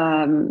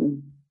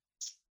um,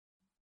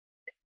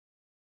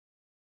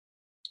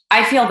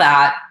 I feel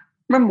that.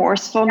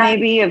 remorseful, Yeah,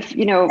 maybe, of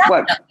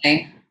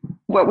definitely.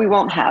 what we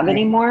won't have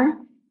anymore.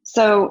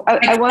 So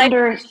I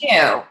wonder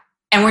Too.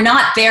 And we're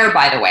not there,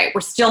 by the way.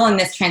 We're still in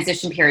this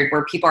transition period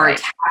where people are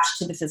attached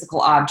to the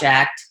physical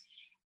object.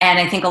 And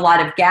I think a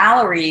lot of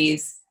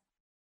galleries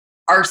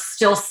are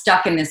still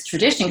stuck in this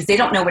tradition because they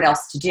don't know what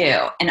else to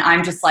do. And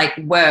I'm just like,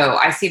 whoa,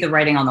 I see the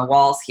writing on the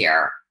walls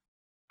here.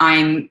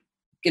 I'm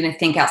going to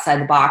think outside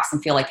the box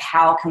and feel like,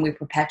 how can we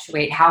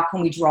perpetuate? How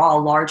can we draw a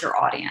larger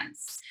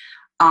audience?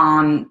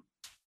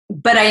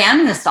 But I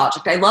am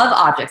nostalgic. I love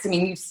objects. I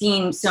mean, you've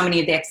seen so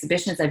many of the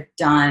exhibitions I've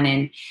done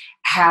and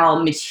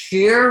how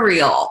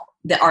material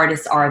the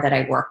artists are that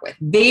I work with.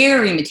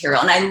 Very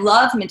material. And I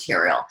love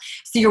material.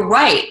 So you're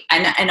right.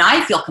 And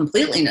I feel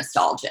completely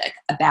nostalgic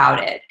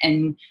about it.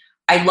 And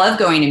I love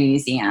going to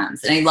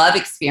museums and I love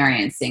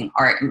experiencing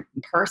art in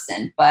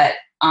person. But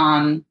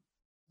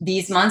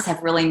these months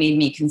have really made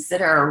me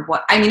consider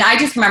I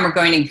just remember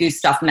going to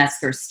Gustav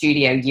Metzger's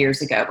studio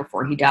years ago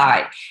before he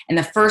died. And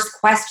the first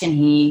question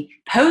he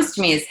posed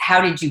to me is,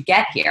 how did you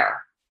get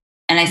here?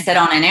 And I said,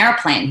 on an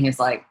airplane. He was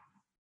like,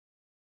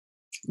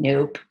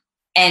 nope.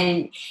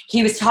 And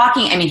he was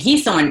talking,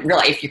 he's someone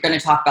really, if you're going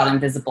to talk about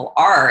invisible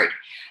art,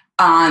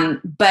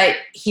 but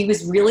he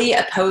was really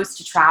opposed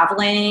to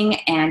traveling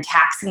and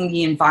taxing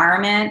the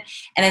environment.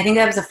 And I think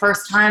that was the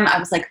first time I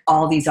was like,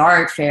 all these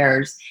art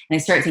fairs. And I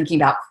started thinking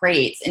about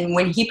crates. And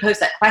when he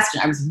posed that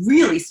question, I was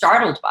really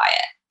startled by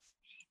it.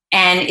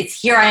 And it's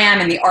here I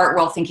am in the art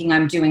world thinking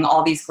I'm doing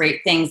all these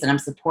great things and I'm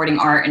supporting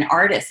art and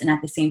artists. And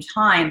at the same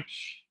time,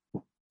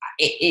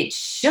 it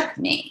shook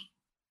me.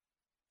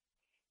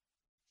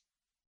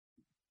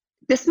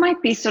 this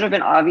might be sort of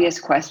an obvious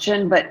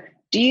question, but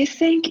do you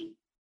think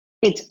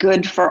it's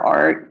good for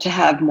art to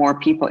have more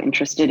people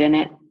interested in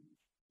it?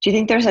 Do you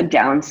think there's a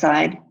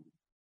downside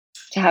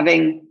to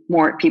having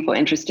more people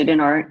interested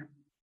in art?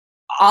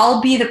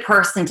 I'll be the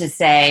person to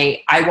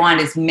say I want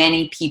as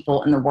many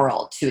people in the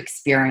world to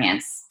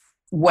experience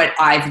what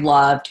I've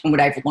loved and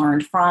what I've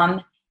learned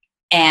from.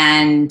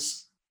 And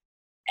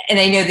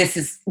I know this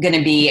is going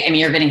to be,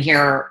 you're going to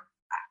hear,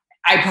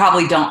 I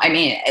probably don't,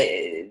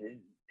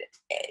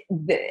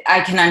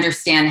 I can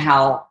understand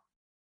how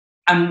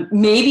I'm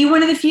maybe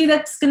one of the few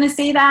that's going to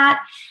say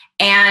that.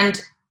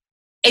 And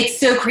it's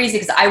so crazy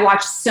because I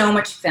watch so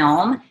much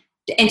film,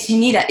 and to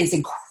me that is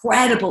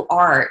incredible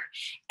art.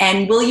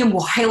 And William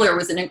Wyler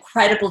was an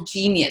incredible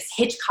genius.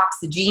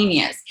 Hitchcock's a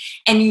genius.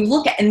 And you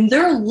look at, and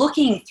they're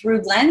looking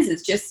through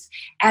lenses just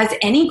as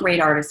any great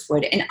artist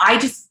would. And I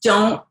just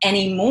don't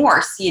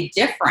anymore see a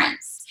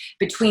difference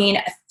between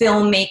a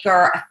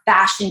filmmaker, a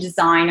fashion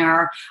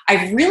designer.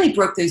 I've really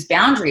broke those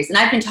boundaries. And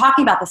I've been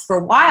talking about this for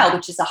a while,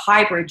 which is a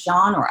hybrid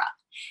genre.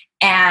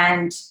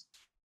 And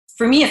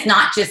for me, it's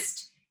not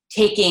just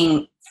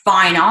taking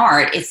fine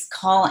art, it's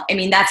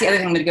that's the other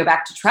thing. I'm going to go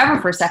back to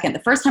Trevor for a second. The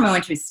first time I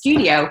went to his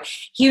studio,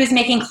 he was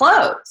making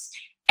clothes,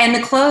 and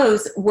the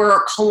clothes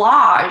were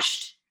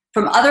collaged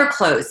from other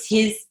clothes.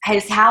 His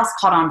house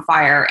caught on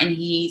fire, and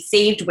he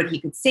saved what he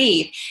could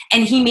save,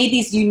 and he made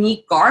these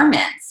unique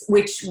garments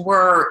which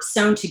were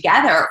sewn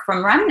together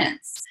from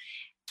remnants.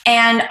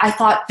 And I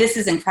thought, this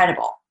is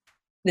incredible.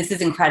 This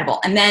is incredible.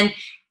 And then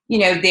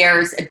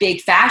there's a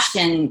big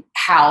fashion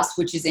house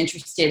which is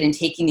interested in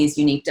taking these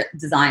unique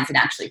designs and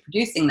actually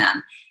producing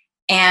them.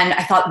 And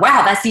I thought,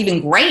 wow, that's even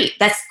great.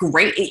 That's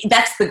great.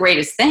 That's the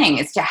greatest thing,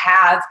 is to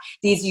have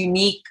these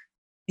unique,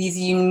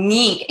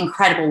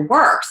 incredible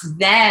works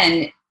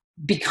then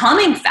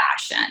becoming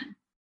fashion,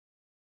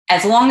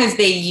 as long as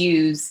they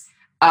use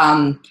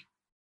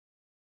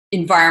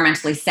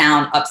environmentally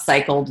sound,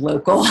 upcycled,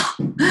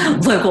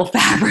 local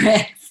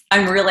fabrics.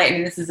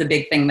 This is a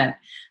big thing that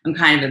I'm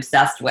kind of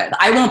obsessed with.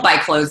 I won't buy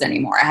clothes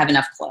anymore. I have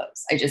enough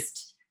clothes. I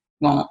just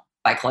won't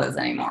buy clothes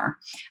anymore.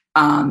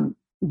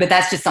 But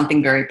that's just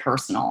something very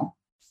personal.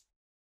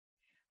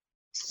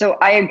 So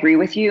I agree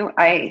with you.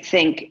 I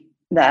think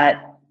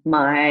that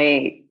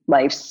my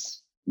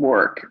life's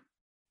work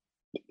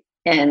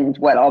and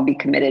what I'll be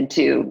committed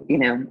to,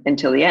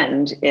 until the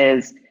end,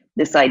 is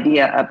this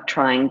idea of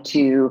trying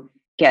to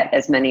get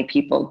as many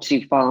people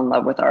to fall in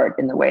love with art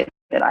in the way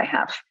that I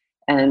have.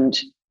 And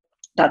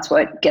that's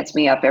what gets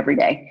me up every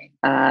day.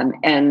 And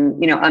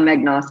I'm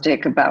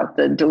agnostic about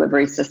the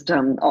delivery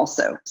system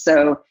also.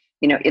 So,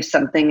 if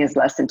something is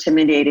less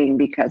intimidating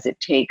because it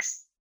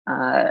takes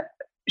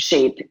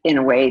shape in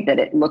a way that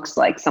it looks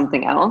like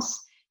something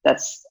else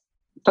that's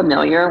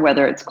familiar,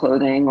 whether it's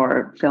clothing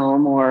or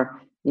film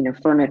or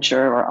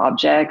furniture or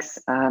objects,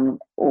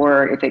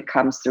 or if it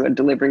comes through a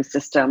delivery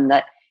system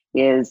that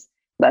is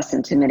less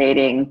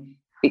intimidating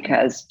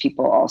because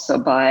people also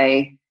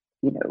buy,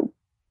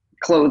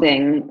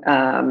 clothing,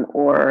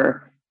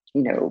 or,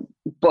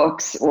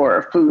 books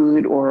or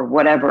food or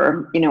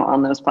whatever,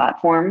 on those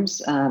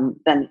platforms,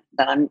 then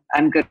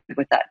I'm good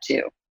with that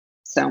too.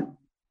 So,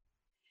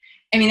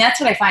 I mean, that's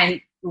what I find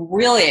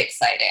really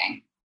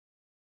exciting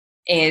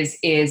is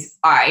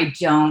I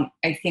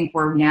think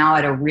we're now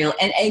at a real,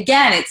 and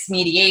again, it's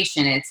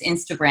mediation, it's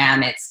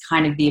Instagram, it's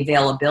kind of the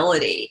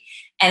availability,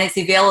 and it's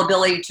the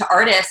availability to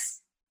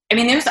artists. I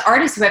mean, there's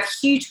artists who have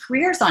huge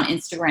careers on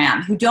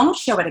Instagram who don't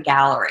show at a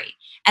gallery.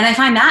 And I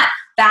find that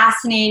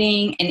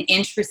fascinating and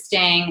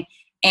interesting.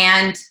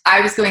 And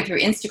I was going through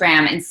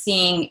Instagram and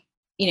seeing,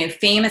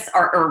 famous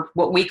art, or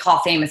what we call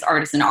famous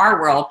artists in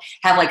our world,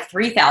 have like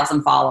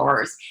 3,000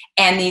 followers.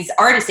 And these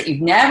artists that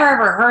you've never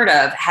ever heard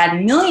of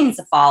had millions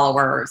of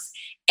followers.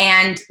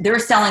 And they're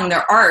selling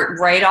their art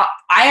right off.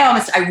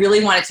 I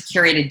really wanted to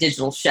curate a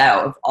digital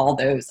show of all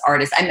those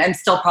artists. I'm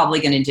still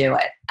probably going to do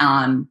it.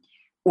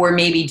 Or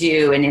maybe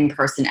do an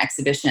in-person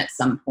exhibition at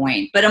some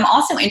point. But I'm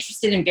also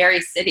interested in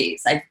various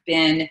cities. I've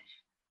been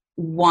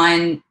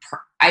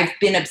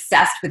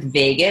obsessed with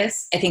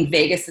Vegas. I think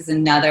Vegas is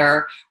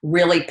another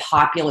really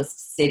populous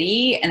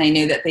city, and I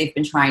know that they've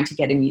been trying to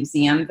get a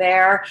museum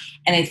there.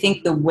 And I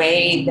think the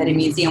way that a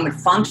museum would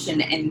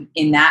function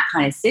in that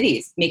kind of city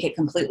is make it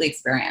completely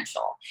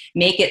experiential,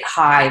 make it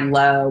high,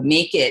 low,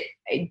 really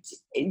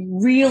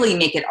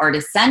make it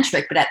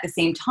artist-centric, but at the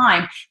same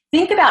time,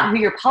 think about who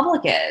your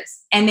public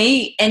is. And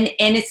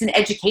it's an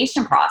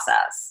education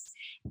process.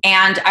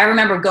 And I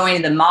remember going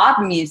to the Mob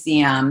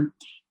Museum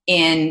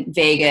in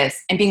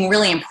Vegas and being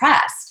really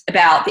impressed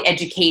about the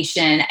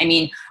education. I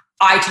mean,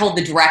 I told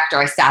the director,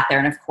 I sat there,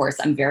 and of course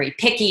I'm very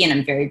picky and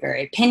I'm very,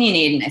 very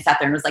opinionated. And I sat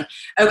there and was like,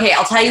 okay,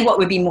 I'll tell you what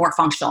would be more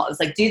functional. It was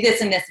like, do this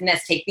and this and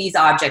this, take these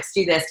objects,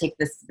 do this, take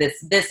this,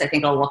 I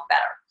think it'll look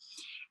better.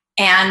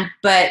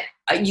 But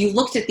I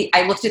looked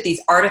at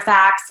these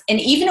artifacts, and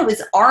even it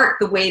was art,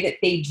 the way that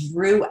they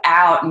drew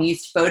out and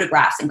used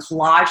photographs and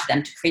collaged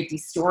them to create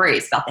these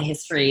stories about the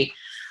history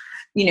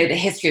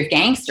of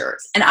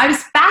gangsters. And I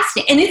was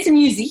fascinated. And it's a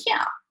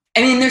museum.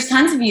 I mean, there's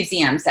tons of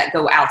museums that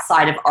go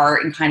outside of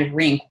art and kind of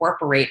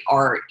reincorporate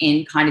art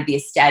in kind of the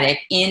aesthetic.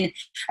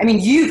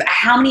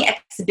 How many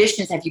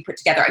exhibitions have you put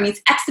together? I mean,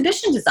 it's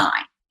exhibition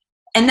design.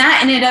 And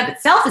that in and of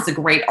itself is a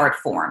great art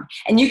form.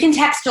 And you can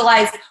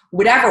textualize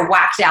whatever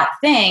whacked out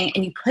thing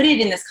and you put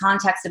it in this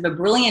context of a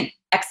brilliant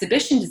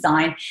exhibition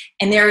design.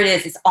 And there it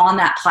is. It's on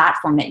that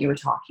platform that you were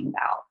talking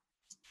about.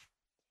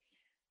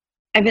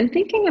 I've been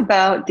thinking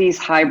about these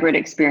hybrid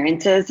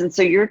experiences. And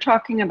so you're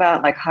talking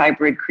about like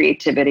hybrid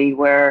creativity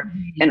where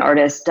an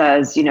artist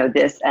does,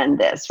 this and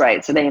this,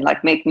 right? So they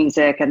like make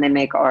music and they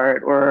make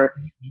art, or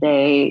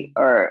they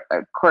are a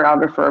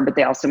choreographer, but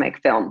they also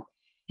make film.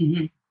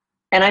 Mm-hmm.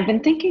 And I've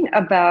been thinking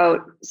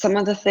about some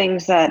of the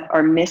things that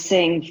are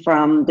missing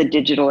from the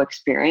digital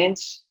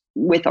experience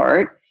with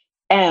art,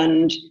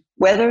 and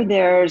whether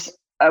there's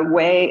a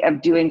way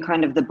of doing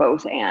kind of the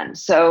both and.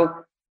 So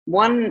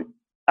one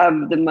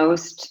of the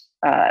most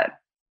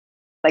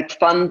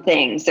fun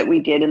things that we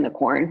did in the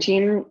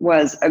quarantine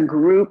was a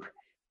group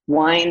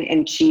wine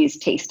and cheese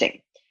tasting.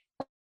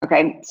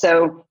 Okay,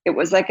 so it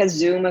was like a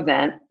Zoom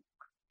event,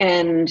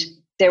 and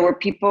there were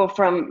people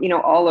from,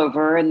 all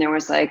over, and there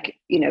was like,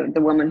 the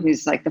woman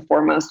who's like the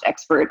foremost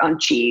expert on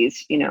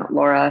cheese,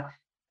 Laura,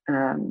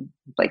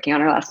 blanking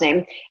on her last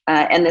name,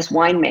 and this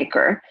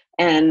winemaker.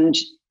 And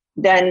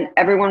then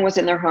everyone was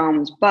in their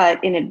homes,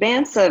 but in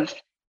advance of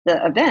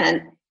the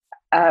event,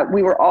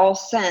 we were all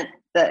sent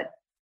the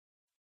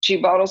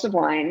 2 bottles of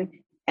wine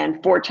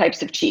and 4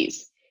 types of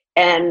cheese.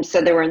 And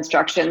so there were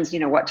instructions,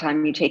 what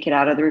time you take it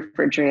out of the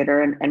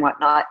refrigerator and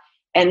whatnot.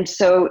 And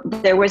so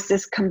there was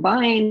this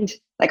combined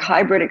like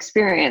hybrid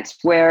experience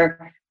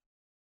where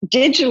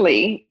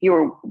digitally you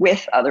were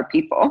with other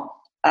people,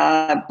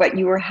 but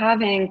you were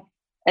having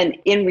an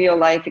in real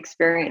life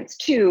experience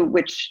too,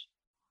 which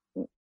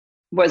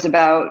was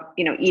about,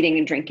 eating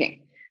and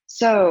drinking.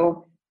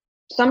 So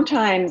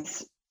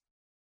sometimes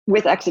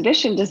with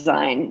exhibition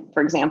design,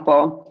 for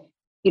example,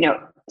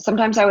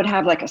 sometimes I would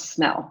have like a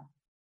smell,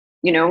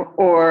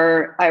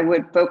 or I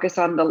would focus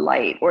on the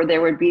light, or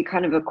there would be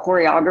kind of a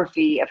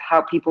choreography of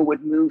how people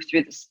would move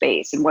through the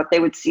space and what they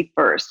would see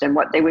first and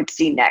what they would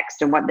see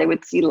next and what they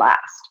would see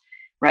last,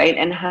 right?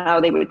 And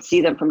how they would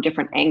see them from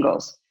different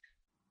angles.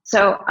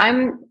 So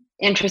I'm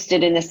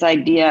interested in this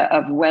idea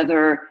of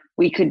whether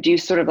we could do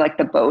sort of like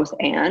the both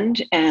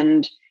and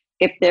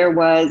if there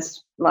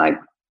was like,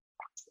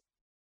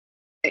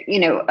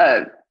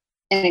 an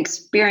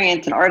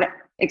experience, an art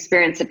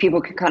experience that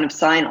people could kind of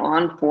sign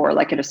on for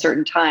like at a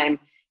certain time.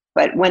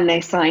 But when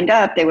they signed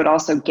up, they would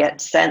also get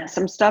sent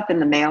some stuff in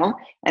the mail,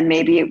 and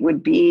maybe it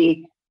would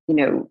be,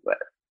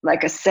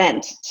 like a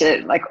scent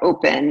to like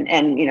open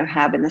and,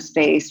 have in the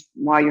space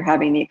while you're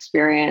having the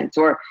experience,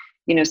 or,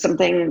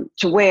 something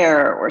to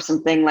wear, or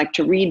something like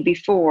to read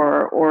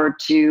before, or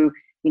to,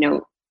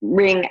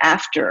 ring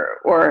after,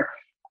 or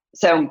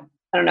so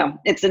I don't know,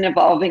 it's an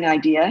evolving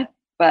idea,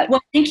 but. Well,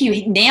 I think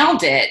you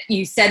nailed it.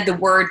 You said the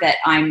word that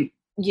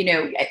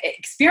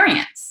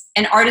experience,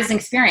 and art is an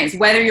experience,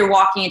 whether you're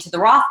walking into the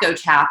Rothko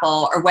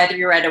Chapel or whether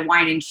you're at a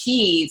wine and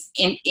cheese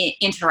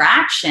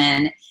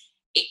interaction,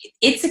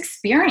 it's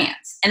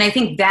experience. And I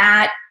think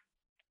that,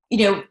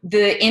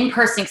 the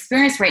in-person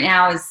experience right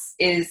now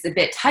is a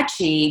bit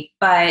touchy,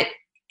 but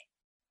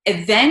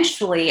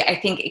eventually I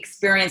think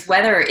experience,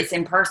 whether it's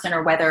in person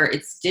or whether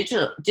it's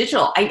digital,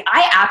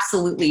 I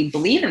absolutely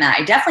believe in that.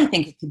 I definitely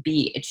think it could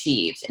be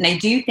achieved. And I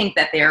do think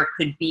that there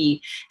could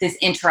be this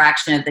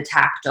interaction of the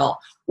tactile,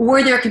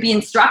 or there could be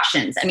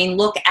instructions. I mean,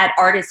 look at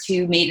artists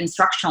who made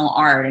instructional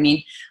art. I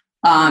mean,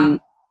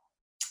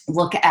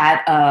 look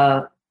at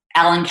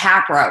Alan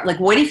Capra. Like,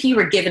 what if you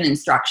were given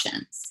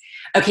instructions?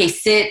 Okay,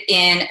 sit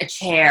in a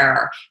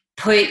chair,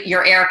 put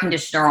your air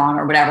conditioner on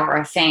or whatever, or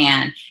a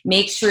fan,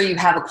 make sure you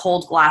have a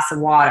cold glass of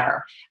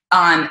water.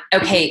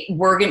 Okay,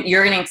 you're going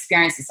to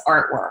experience this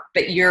artwork,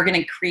 but you're going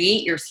to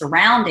create your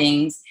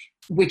surroundings,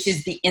 which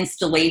is the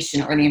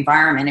installation or the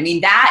environment. I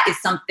mean, that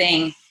is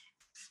something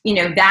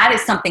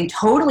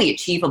totally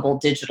achievable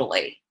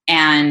digitally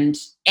and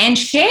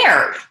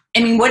shared.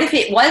 I mean, what if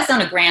it was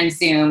on a grand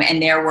Zoom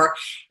and there were,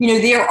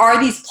 there are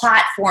these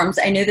platforms.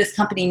 I know this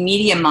company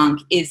Media Monk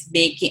is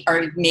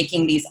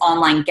making these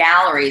online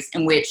galleries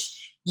in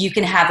which you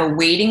can have a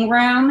waiting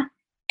room.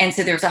 And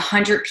so there's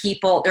 100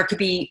 people. There could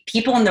be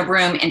people in the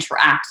room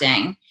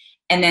interacting.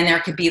 And then there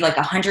could be like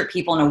 100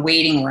 people in a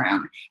waiting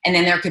room. And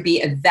then there could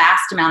be a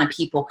vast amount of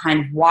people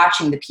kind of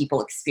watching the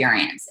people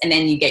experience. And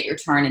then you get your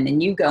turn and then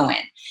you go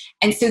in.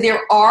 And so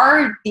there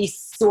are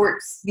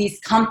these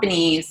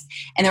companies,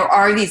 and there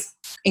are these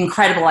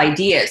incredible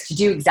ideas to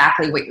do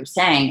exactly what you're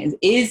saying,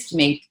 is to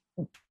make,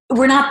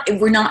 we're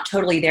not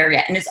totally there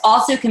yet. And it's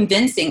also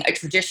convincing a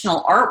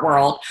traditional art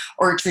world,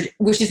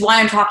 which is why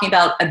I'm talking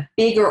about a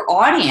bigger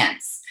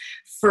audience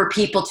for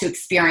people to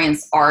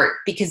experience art,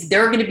 because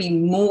they're going to be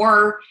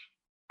more,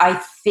 I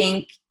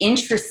think,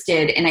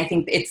 interested, and I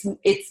think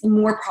it's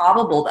more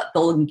probable that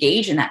they'll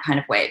engage in that kind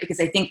of way,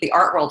 because I think the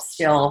art world's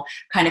still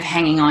kind of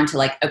hanging on to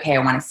like, okay, I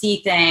want to see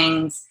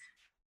things.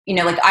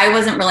 Like I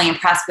wasn't really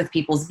impressed with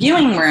people's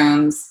viewing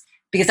rooms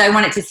because I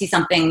wanted to see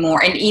something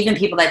more. And even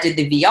people that did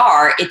the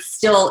VR, it's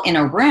still in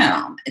a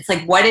room. It's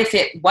like, what if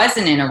it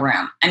wasn't in a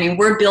room? I mean,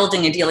 we're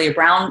building a Delia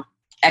Brown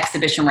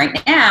exhibition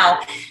right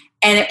now,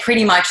 and it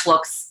pretty much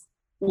looks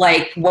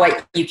like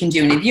what you can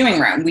do in a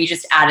viewing room. We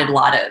just added a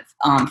lot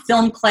of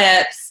film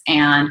clips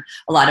and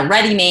a lot of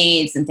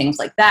ready-mades and things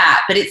like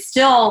that. But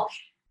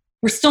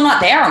we're still not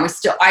there. And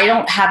I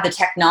don't have the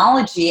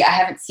technology. I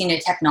haven't seen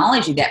a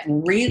technology that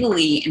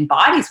really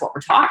embodies what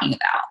we're talking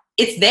about.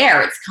 It's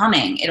there. It's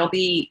coming.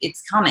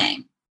 It's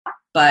coming.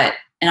 And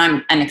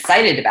I'm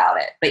excited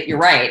about it. But you're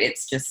right.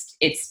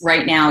 It's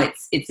right now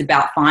it's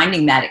about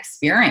finding that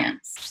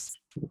experience.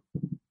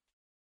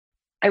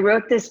 I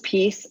wrote this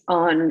piece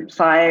on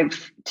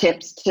 5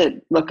 tips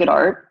to look at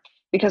art,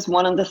 because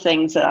one of the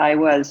things that I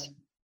was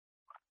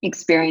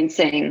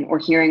experiencing or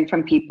hearing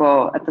from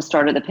people at the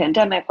start of the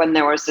pandemic, when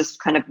there was this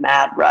kind of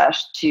mad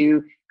rush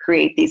to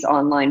create these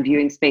online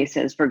viewing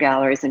spaces for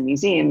galleries and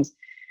museums,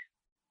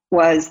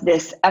 was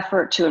this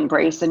effort to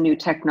embrace a new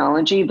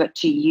technology, but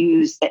to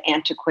use the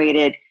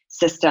antiquated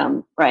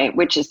system, right?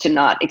 Which is to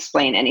not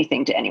explain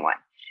anything to anyone.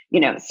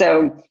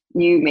 So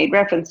you made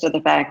reference to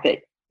the fact that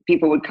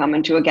people would come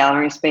into a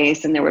gallery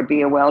space and there would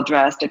be a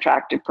well-dressed,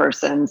 attractive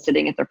person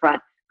sitting at the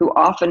front who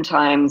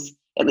oftentimes,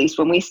 at least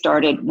when we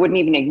started, wouldn't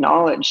even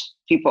acknowledge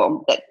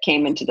people that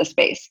came into the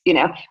space,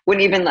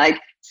 wouldn't even like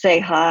say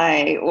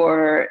hi,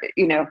 or,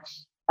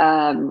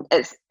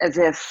 as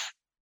if,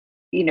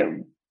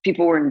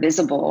 people were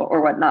invisible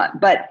or whatnot.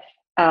 But,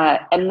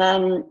 and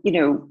then,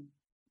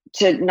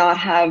 to not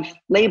have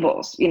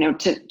labels,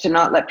 to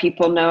not let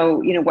people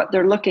know, what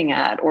they're looking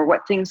at or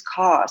what things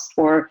cost,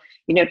 or,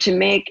 to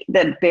make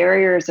the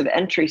barriers of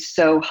entry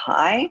so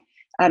high,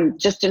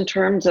 just in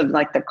terms of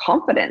like the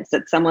confidence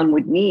that someone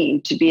would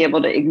need to be able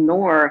to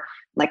ignore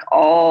like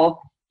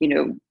all,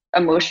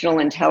 emotional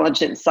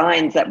intelligence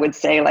signs that would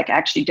say like,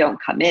 actually don't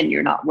come in,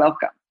 you're not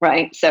welcome,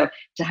 right? So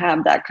to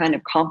have that kind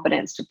of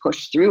confidence to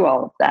push through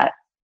all of that.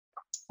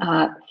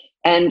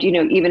 And,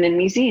 even in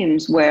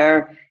museums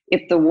where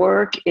if the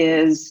work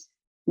is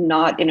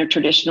not in a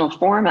traditional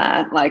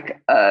format,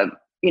 like, a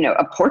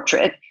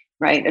portrait,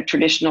 right? A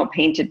traditional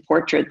painted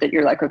portrait that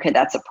you're like, okay,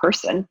 that's a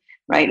person,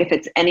 right? If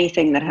it's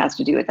anything that has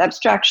to do with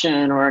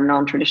abstraction or a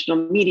non-traditional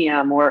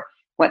medium or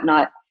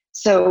whatnot.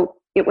 So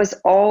it was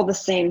all the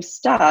same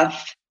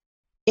stuff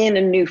in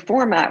a new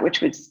format,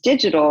 which was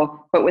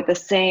digital, but with the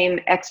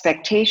same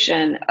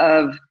expectation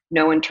of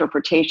no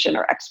interpretation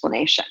or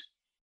explanation.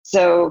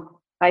 So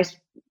I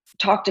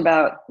talked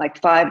about like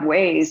 5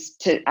 ways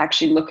to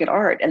actually look at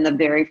art. And the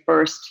very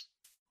first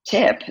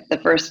tip, the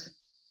first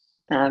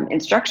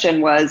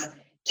instruction was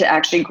to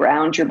actually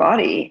ground your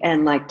body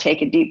and like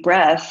take a deep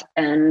breath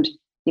and,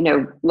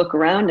 look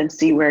around and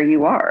see where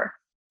you are.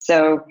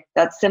 So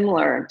that's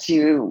similar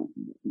to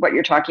what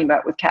you're talking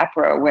about with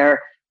Capra,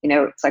 where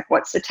It's like,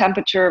 what's the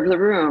temperature of the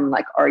room?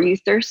 Like, are you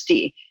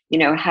thirsty?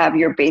 Have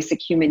your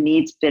basic human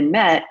needs been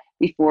met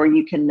before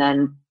you can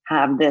then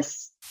have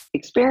this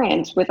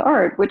experience with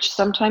art, which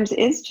sometimes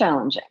is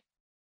challenging.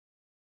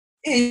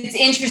 It's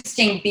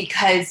interesting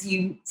because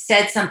you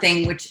said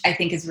something which I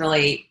think is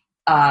really,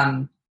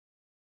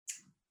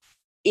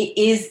 it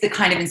is the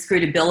kind of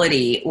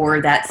inscrutability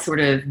or that sort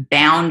of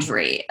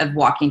boundary of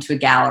walking to a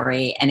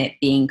gallery and it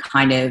being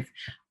kind of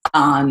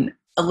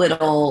a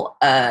little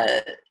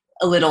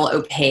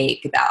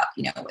opaque about,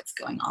 what's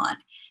going on.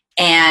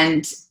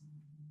 And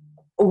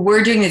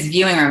we're doing this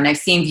viewing room, and I've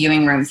seen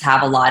viewing rooms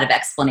have a lot of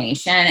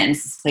explanation, and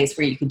it's this place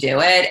where you could do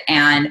it.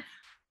 And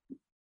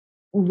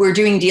we're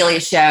doing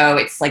Delia's show.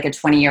 It's like a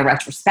 20-year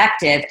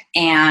retrospective,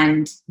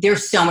 and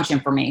there's so much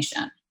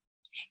information.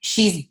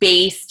 She's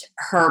based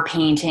her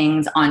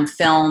paintings on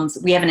films.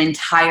 We have an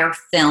entire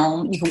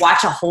film. You can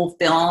watch a whole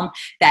film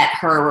that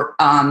her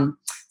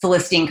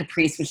Celestine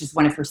Caprice, which is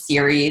one of her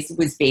series,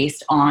 was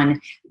based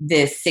on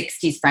the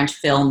 60s French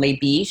film Les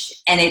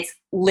Biches. And it's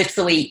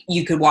literally,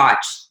 you could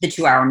watch the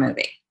 2-hour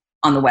movie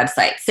on the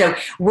website. So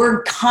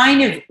we're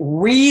kind of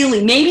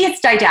really, maybe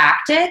it's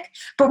didactic,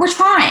 but we're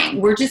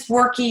trying. We're just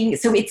working.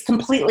 So it's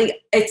completely,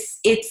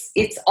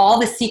 it's all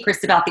the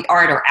secrets about the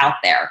art are out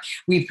there.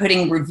 We're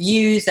putting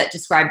reviews that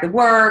describe the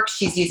work.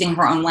 She's using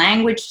her own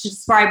language to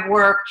describe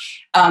work.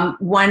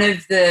 One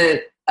of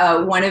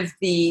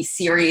the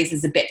series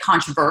is a bit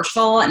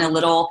controversial and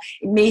it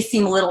may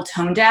seem a little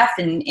tone deaf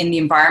in the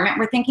environment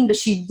we're thinking, but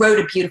she wrote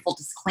a beautiful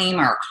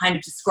disclaimer kind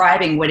of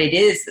describing what it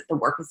is that the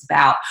work is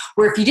about,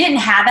 where if you didn't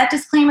have that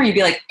disclaimer, you'd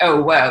be like,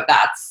 oh, whoa,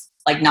 that's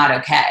like not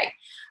okay.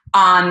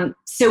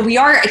 So we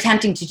are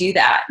attempting to do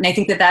that. And I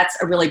think that that's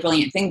a really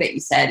brilliant thing that you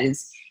said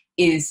is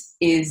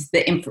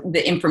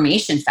the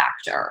information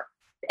factor.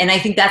 And I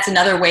think that's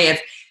another way of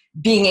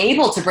being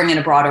able to bring in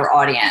a broader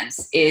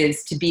audience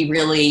is to be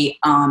really,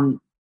 I'm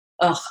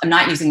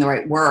not using the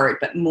right word,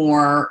 but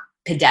more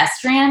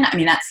pedestrian. I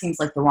mean, that seems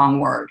like the wrong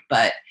word,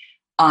 but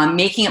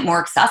making it more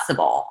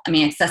accessible. I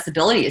mean,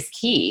 accessibility is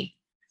key.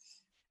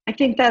 I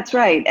think that's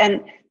right.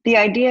 And the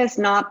idea is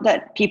not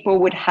that people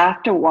would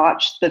have to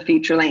watch the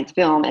feature-length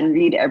film and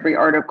read every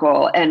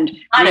article and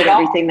read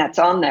everything that's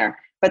on there,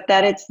 but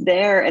that it's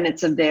there and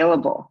it's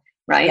available,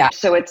 right? Yeah.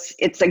 So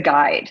it's a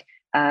guide.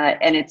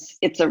 And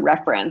it's a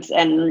reference.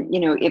 And,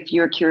 if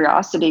your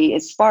curiosity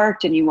is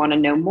sparked and you want to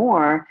know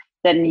more,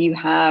 then you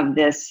have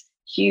this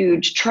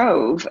huge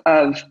trove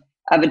of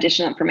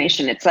additional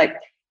information. It's like,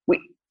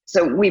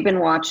 we've been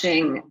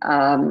watching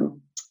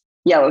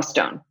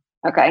Yellowstone.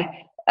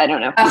 Okay. I don't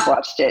know if you've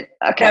watched it.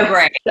 Okay. So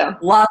great.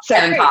 Love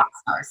Kevin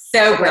Costner.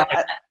 So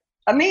brilliant.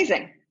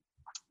 Amazing.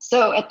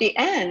 So at the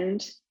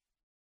end,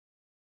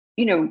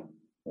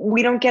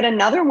 we don't get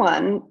another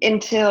one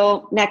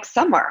until next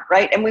summer,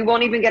 right? And we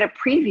won't even get a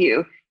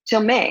preview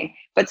till May.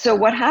 But so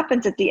what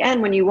happens at the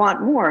end when you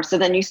want more? So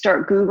then you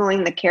start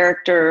Googling the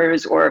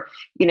characters or,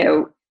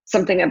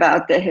 something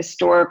about the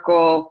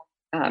historical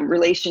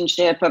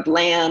relationship of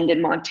land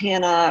in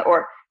Montana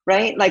or,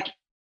 right? Like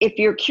if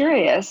you're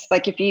curious,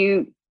 like if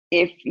you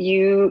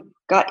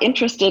got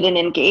interested and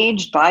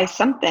engaged by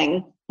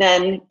something,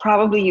 then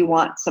probably you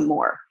want some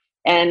more.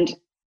 And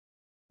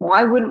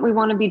why wouldn't we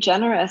want to be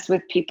generous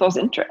with people's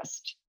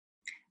interest?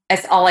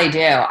 That's all I do.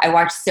 I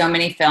watch so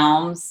many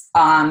films.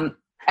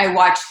 I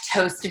watched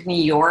Toast of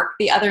New York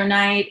the other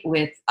night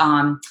with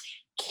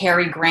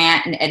Cary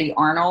Grant and Eddie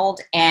Arnold,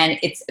 and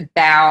it's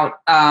about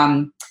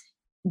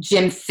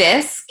Jim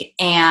Fisk,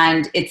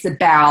 and it's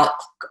about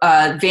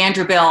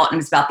Vanderbilt, and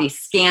it's about these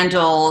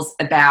scandals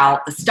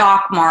about the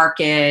stock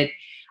market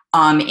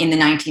in the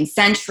 19th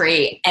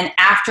century. And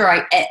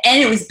and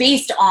it was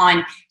based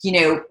on,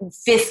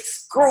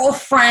 Fisk's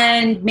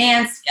girlfriend,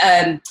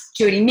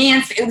 Jody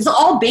Mansfield. It was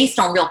all based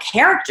on real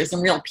characters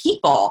and real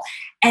people.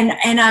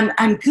 And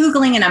I'm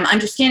Googling and I'm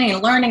understanding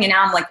and learning, and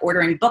now I'm like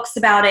ordering books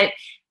about it.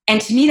 And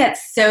to me,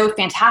 that's so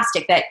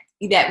fantastic that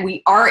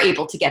we are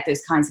able to get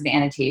those kinds of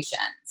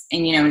annotations.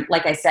 And,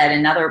 like I said,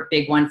 another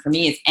big one for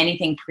me is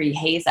anything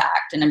pre-Hayes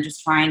Act. And I'm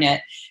just trying to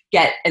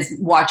get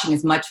watching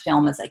as much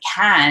film as I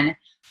can,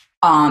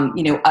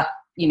 up,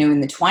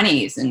 in the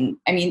 20s. And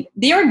I mean,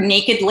 there are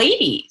naked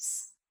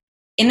ladies.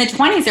 In the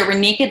 20s, there were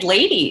naked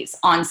ladies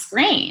on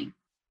screen.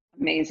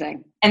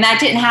 Amazing. And that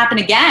didn't happen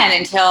again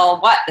until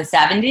the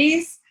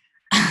 70s?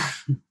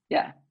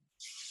 Yeah.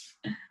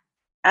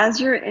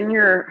 As you're in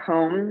your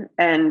home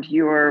and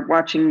you're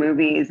watching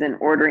movies and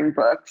ordering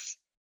books,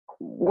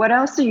 what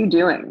else are you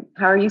doing?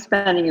 How are you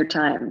spending your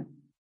time?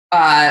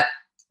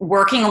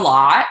 Working a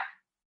lot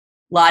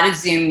of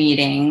Zoom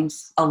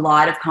meetings, a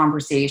lot of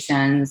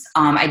conversations.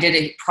 I did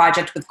a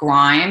project with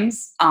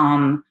Grimes.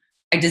 I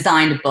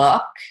designed a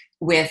book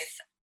with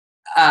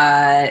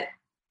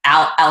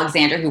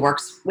Alexander, who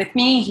works with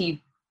me.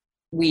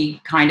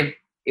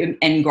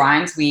 And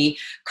Grimes, we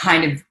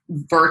kind of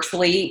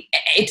virtually,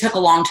 it took a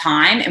long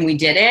time and we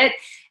did it.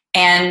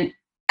 And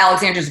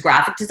Alexander's a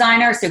graphic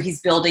designer, so he's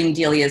building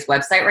Delia's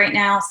website right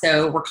now.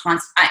 So we're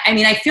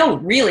I feel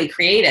really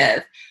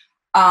creative.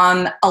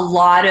 A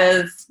lot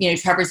of,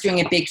 Trevor's doing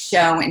a big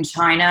show in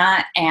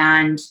China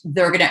and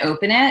they're going to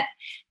open it.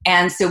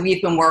 And so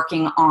we've been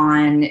working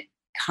on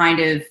kind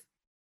of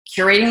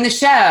curating the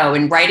show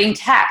and writing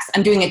text.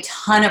 I'm doing a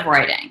ton of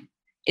writing.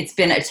 It's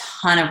been a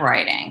ton of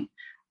writing.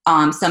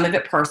 Some of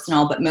it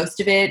personal, but most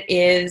of it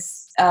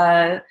is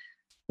a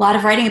lot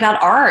of writing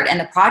about art and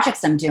the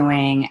projects I'm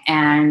doing.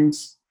 And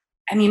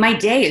I mean, my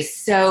day is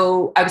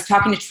so, I was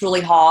talking to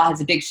Truly Hall,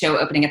 has a big show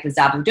opening at the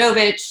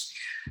Zabludovich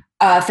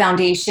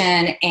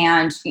Foundation.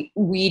 And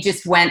we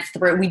just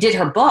we did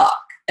her book.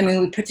 I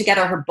mean, we put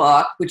together her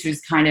book, which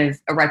was kind of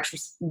a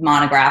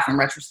monograph and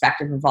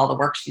retrospective of all the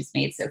work she's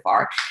made so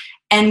far.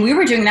 And we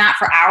were doing that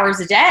for hours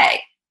a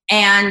day.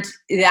 And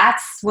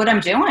that's what I'm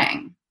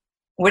doing.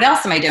 What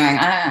else am I doing?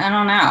 I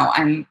don't know.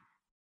 I'm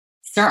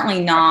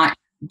certainly not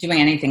doing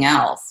anything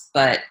else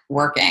but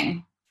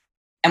working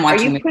and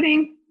watching.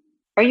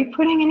 Are you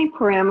putting any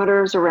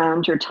parameters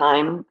around your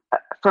time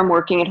from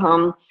working at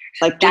home?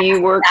 Like, do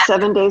you work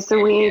 7 days a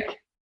week?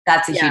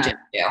 That's a huge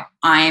issue.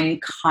 I'm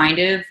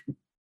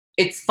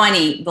it's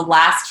funny, the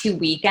last 2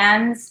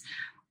 weekends,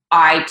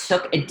 I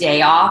took a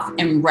day off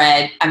and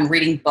I'm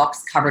reading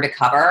books cover to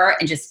cover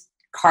and just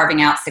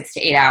carving out 6 to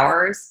 8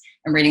 hours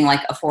and reading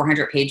like a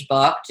 400-page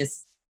book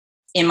just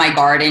in my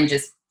garden,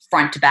 just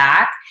front to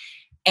back.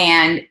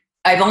 And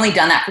I've only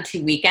done that for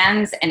 2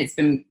 weekends, and it's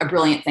been a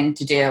brilliant thing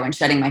to do, and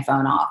shutting my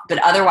phone off.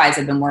 But otherwise,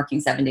 I've been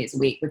working 7 days a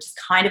week, which is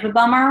kind of a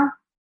bummer.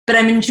 But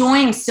I'm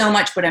enjoying so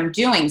much what I'm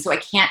doing, so I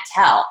can't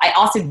tell. I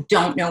also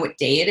don't know what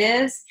day it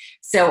is.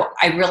 So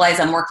I realize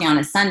I'm working on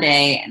a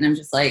Sunday, and I'm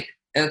just like,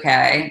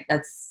 okay,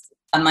 that's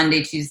a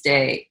Monday,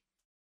 Tuesday.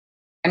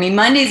 I mean,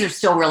 Mondays are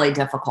still really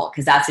difficult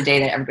because that's the day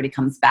that everybody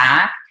comes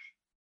back.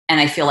 And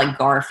I feel like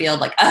Garfield,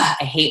 like,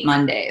 I hate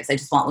Mondays. I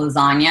just want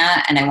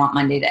lasagna, and I want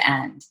Monday to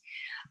end.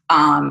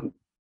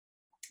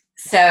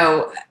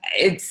 So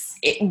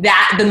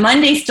the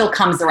Monday still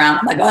comes around.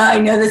 I'm like, I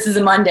know this is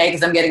a Monday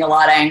because I'm getting a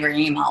lot of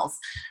angry emails.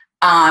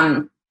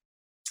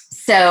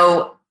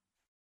 So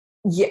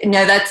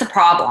no, that's a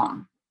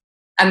problem.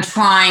 I'm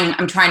trying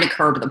to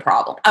curb the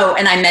problem. Oh,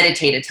 and I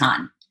meditate a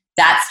ton.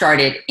 That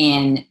started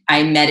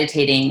I'm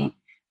meditating.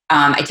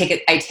 I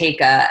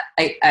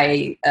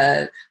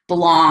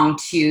belong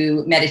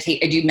to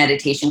meditate. I do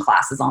meditation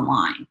classes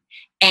online.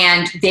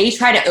 And they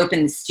try to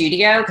open the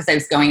studio because I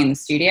was going in the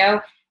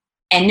studio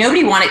and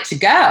nobody wanted to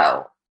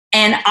go.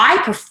 And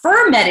I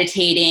prefer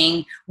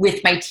meditating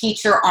with my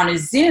teacher on a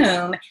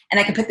Zoom, and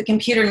I can put the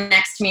computer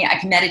next to me. I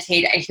can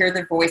meditate. I hear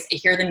their voice. I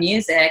hear the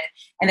music.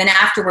 And then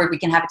afterward, we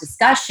can have a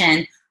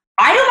discussion.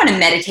 I don't want to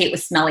meditate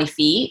with smelly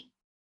feet.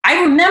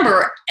 I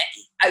remember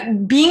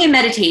being in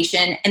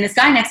meditation and this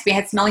guy next to me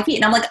had smelly feet.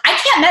 And I'm like, I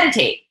can't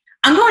meditate.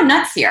 I'm going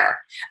nuts here.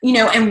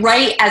 And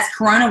right as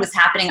Corona was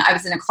happening, I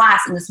was in a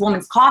class and this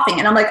woman's coughing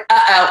and I'm like,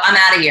 I'm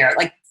out of here.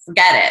 Like,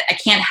 forget it. I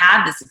can't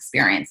have this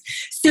experience.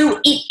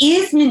 So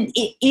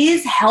it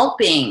is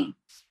helping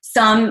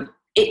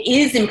it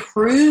is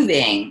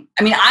improving.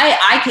 I mean,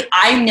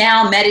 I'm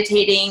now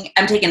meditating.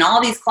 I'm taking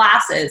all these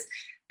classes,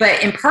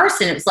 but in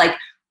person, it was like,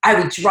 I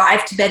would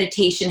drive to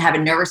meditation, have a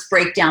nervous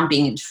breakdown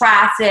being in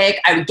traffic.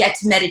 I would get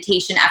to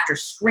meditation after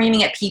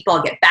screaming at people.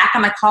 I'd get back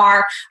in my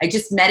car. I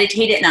just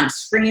meditated and I'm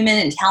screaming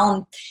and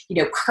telling,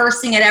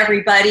 cursing at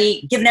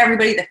everybody, giving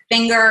everybody the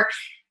finger.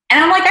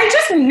 And I'm like, I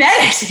just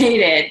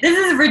meditated. This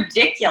is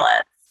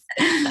ridiculous.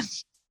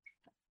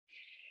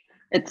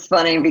 It's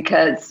funny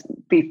because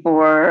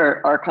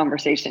before our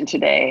conversation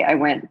today, I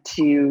went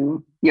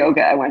to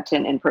yoga. I went to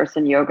an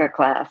in-person yoga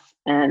class,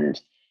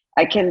 and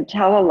I can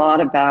tell a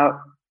lot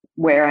about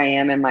where I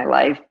am in my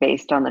life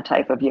based on the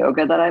type of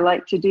yoga that I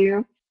like to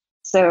do.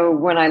 So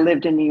when I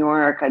lived in New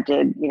York, I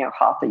did,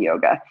 hatha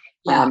yoga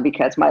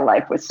because my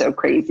life was so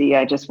crazy.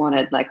 I just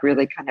wanted like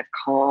really kind of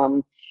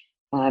calm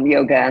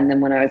yoga. And then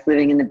when I was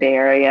living in the Bay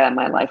Area,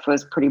 my life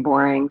was pretty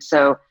boring.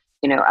 So,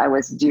 I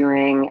was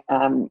doing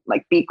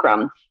like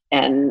Bikram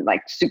and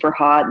like super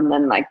hot, and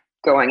then like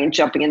going and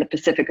jumping in the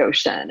Pacific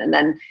Ocean. And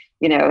then,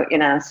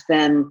 in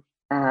Aspen,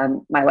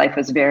 my life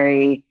was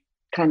very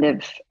kind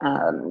of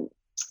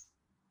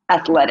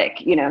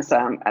athletic,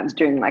 so I was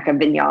doing like a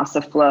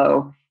vinyasa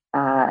flow.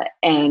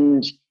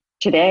 And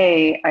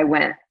today I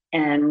went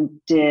and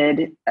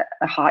did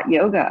a hot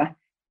yoga,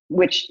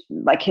 which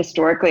like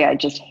historically I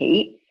just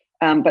hate.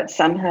 But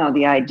somehow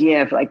the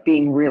idea of like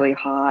being really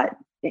hot,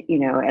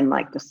 and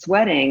like the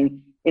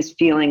sweating is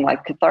feeling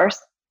like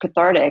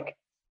cathartic,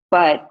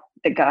 but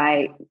the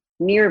guy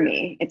near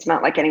me, it's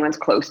not like anyone's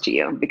close to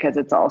you because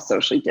it's all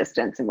socially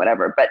distanced and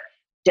whatever, but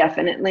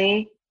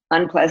definitely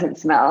unpleasant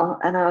smell.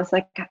 And I was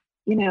like, I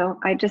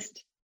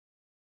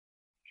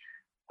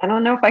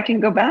don't know if I can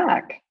go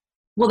back.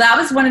 Well, that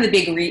was one of the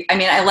big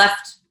I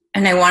left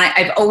and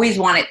I've always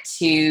wanted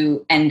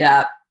to end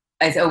up,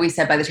 as I always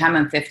said, by the time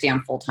I'm 50,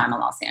 I'm full-time in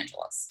Los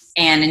Angeles.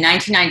 And in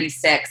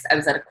 1996, I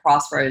was at a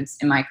crossroads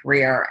in my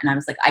career and I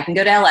was like, I can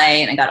go to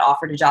LA, and I got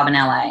offered a job in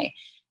LA.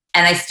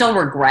 And I still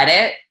regret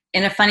it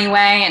in a funny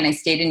way. And I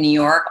stayed in New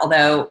York,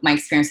 although my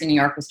experience in New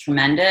York was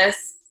tremendous.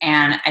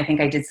 And I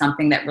think I did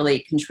something that really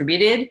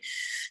contributed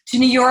to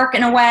New York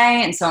in a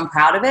way. And so I'm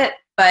proud of it.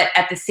 But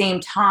at the same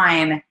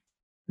time,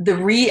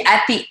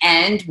 at the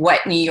end,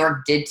 what New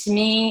York did to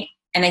me,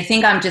 and I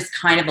think I'm just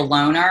kind of a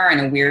loner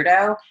and a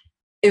weirdo,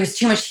 it was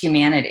too much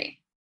humanity.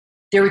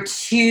 There were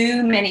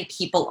too many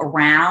people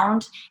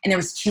around and there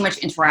was too much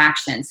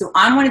interaction. So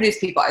I'm one of those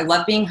people. I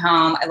love being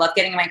home. I love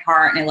getting in my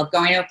car and I love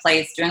going to a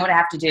place, doing what I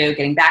have to do,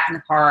 getting back in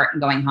the car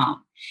and going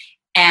home.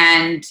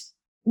 And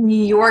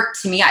New York,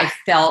 to me, I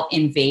felt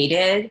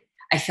invaded.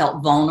 I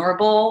felt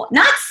vulnerable,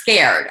 not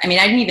scared. I mean,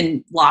 I didn't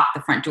even lock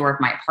the front door of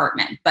my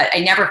apartment, but I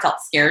never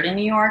felt scared in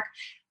New York.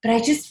 But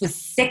I just was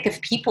sick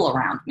of people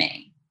around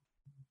me.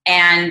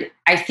 And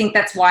I think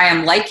that's why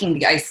I'm liking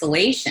the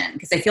isolation,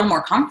 because I feel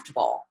more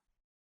comfortable.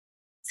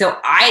 So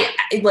I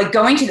like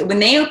going to when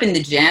they opened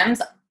the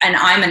gyms, and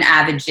I'm an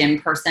avid gym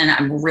person.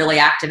 I'm really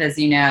active, as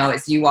you know,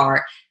 as you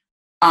are,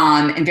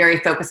 and very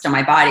focused on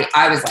my body.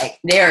 I was like,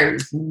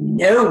 there's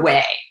no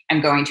way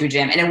I'm going to a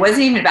gym. And it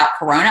wasn't even about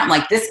Corona. I'm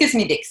like, this gives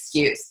me the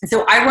excuse. And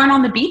so I run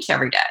on the beach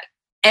every day.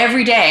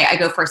 Every day I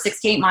go for a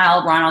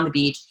 68-mile run on the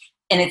beach,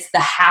 and it's the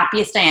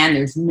happiest I am.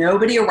 There's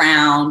nobody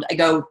around. I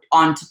go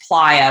on to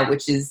Playa,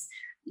 which is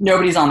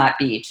nobody's on that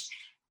beach.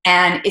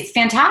 And it's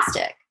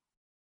fantastic.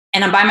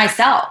 And I'm by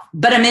myself,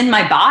 but I'm in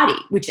my body,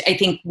 which I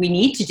think we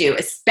need to do,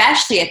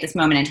 especially at this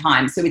moment in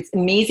time. So it's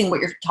amazing what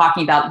you're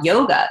talking about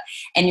yoga,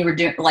 and you were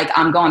doing, like,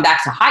 I'm going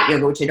back to hot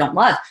yoga, which I don't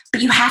love,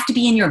 but you have to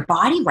be in your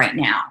body right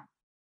now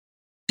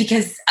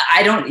because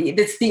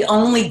it's the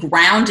only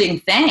grounding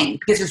thing,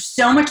 because there's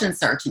so much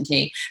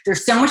uncertainty.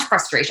 There's so much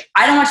frustration.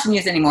 I don't watch the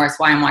news anymore. That's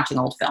why I'm watching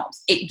old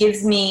films. It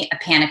gives me a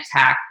panic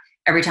attack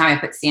every time I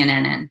put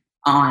CNN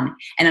on.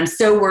 And I'm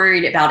so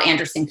worried about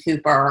Anderson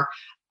Cooper.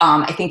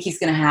 I think he's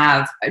going to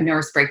have a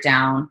nervous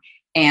breakdown,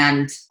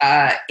 and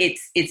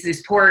it's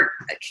these poor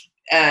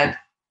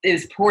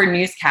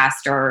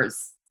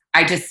newscasters.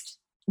 I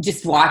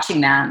just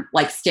watching them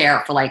like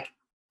stare for like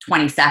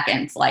 20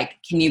 seconds. Like,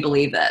 can you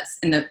believe this?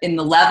 In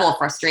the level of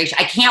frustration,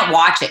 I can't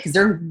watch it because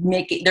they're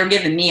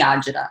giving me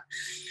agita.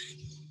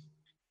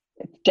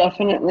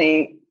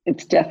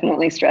 It's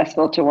definitely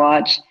stressful to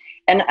watch,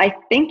 and I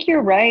think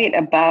you're right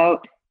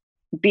about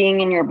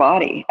being in your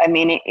body. I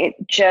mean, it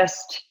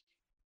just.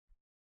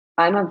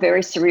 I'm a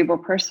very cerebral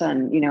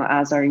person,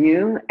 as are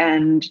you,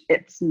 and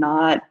it's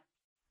not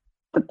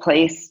the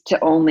place to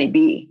only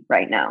be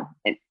right now.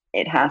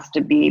 It has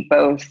to be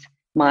both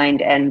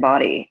mind and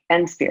body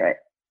and spirit.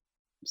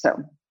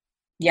 So,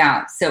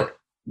 yeah. So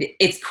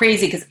it's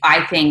crazy because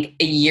I think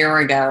a year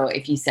ago,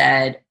 if you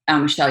said, "Oh,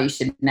 Michelle, you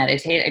should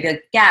meditate," I'd be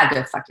like, "Yeah,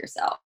 go fuck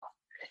yourself."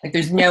 Like,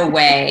 there's no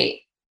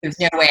way. There's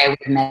no way I would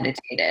have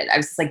meditated. I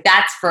was just like,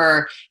 that's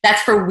for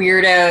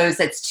weirdos.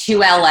 That's too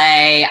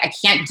LA. I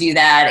can't do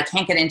that. I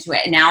can't get into it.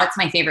 And now it's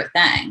my favorite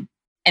thing.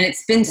 And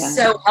it's been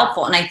so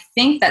helpful. And I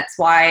think that's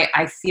why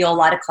I feel a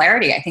lot of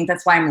clarity. I think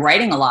that's why I'm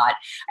writing a lot.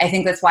 I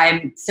think that's why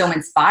I'm so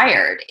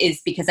inspired,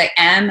 is because I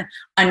am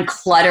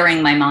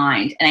uncluttering my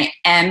mind, and I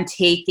am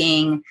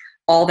taking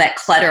all that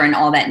clutter and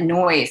all that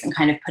noise and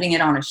kind of putting it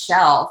on a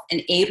shelf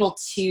and able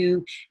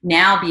to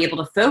now be able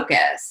to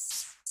focus.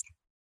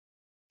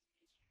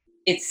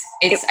 I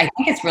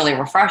think it's really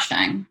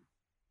refreshing.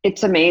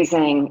 It's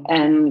amazing.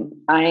 And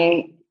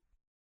I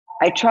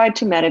tried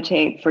to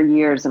meditate for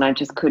years and I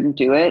just couldn't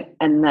do it.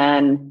 And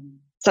then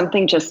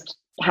something just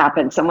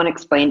happened. Someone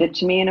explained it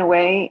to me in a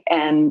way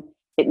and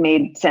it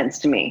made sense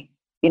to me.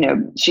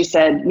 She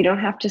said, you don't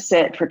have to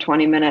sit for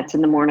 20 minutes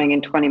in the morning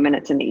and 20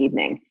 minutes in the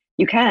evening.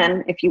 You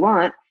can if you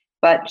want,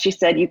 but she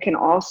said you can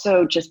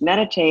also just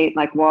meditate,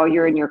 like while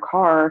you're in your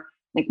car,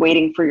 like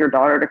waiting for your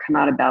daughter to come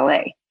out of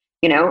ballet,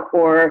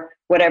 or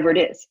whatever it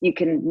is. You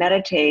can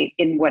meditate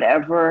in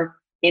whatever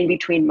in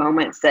between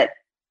moments that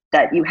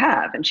you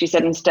have. And she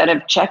said, instead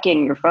of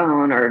checking your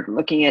phone or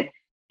looking at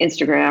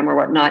Instagram or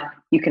whatnot,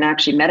 you can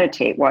actually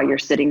meditate while you're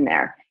sitting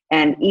there.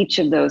 And each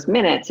of those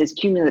minutes is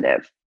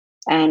cumulative.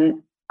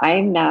 And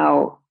I'm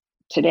now,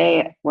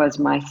 today was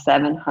my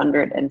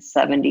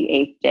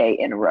 778th day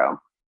in a row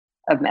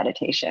of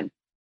meditation.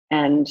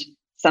 And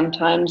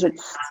sometimes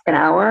it's an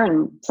hour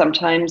and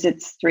sometimes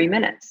it's 3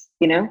 minutes,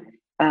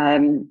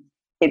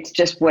 it's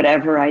just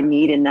whatever I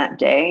need in that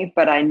day,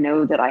 but I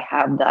know that I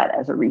have that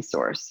as a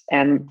resource.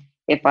 And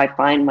if I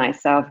find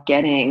myself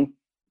getting,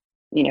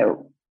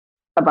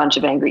 a bunch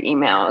of angry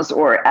emails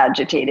or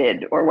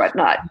agitated or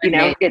whatnot,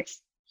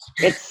 it's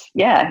if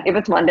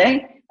it's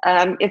Monday,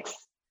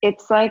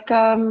 it's like,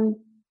 I don't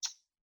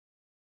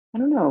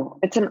know,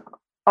 it's an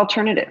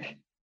alternative.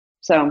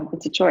 So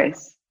it's a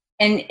choice.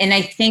 And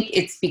I think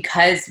it's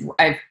because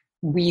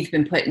we've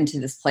been put into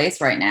this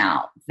place right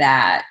now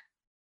that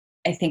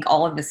I think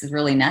all of this is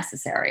really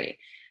necessary.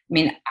 I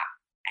mean,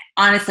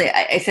 honestly,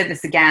 I said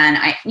this again,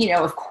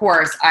 of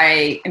course,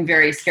 I am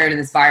very scared of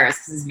this virus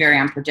because it's very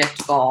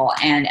unpredictable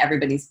and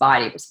everybody's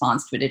body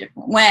responds to it a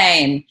different way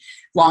and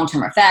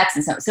long-term effects.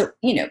 And so,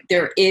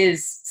 there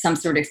is some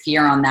sort of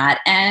fear on that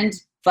end,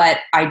 but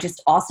I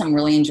just also am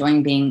really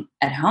enjoying being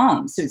at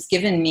home. So it's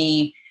given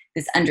me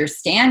this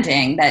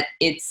understanding that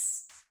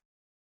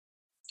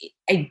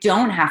I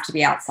don't have to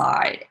be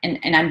outside, and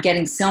I'm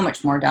getting so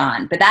much more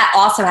done. But that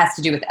also has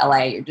to do with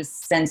LA. You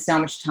just spend so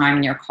much time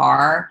in your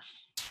car.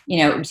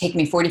 It would take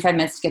me 45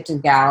 minutes to get to the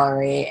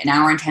gallery, an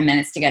hour and 10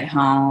 minutes to get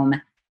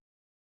home.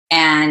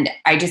 And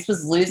I just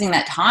was losing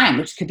that time,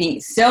 which could be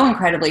so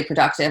incredibly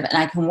productive. And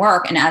I can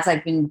work. And as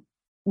I've been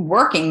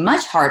working,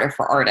 much harder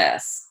for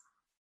artists,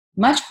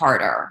 much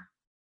harder.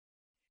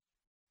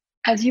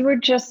 As you were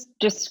just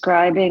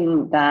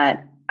describing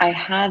that, I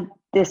had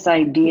this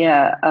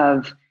idea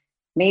of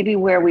maybe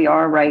where we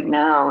are right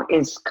now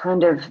is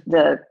kind of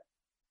the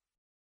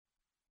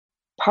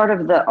part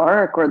of the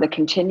arc or the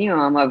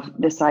continuum of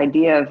this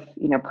idea of,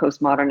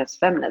 postmodernist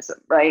feminism,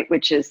 right?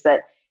 Which is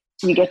that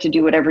you get to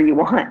do whatever you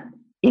want,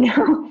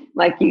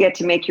 like you get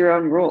to make your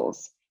own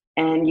rules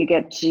and you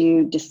get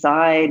to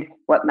decide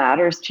what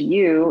matters to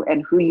you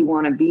and who you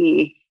want to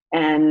be.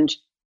 And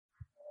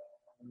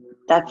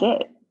that's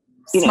it.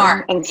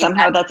 Smart. And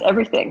somehow that's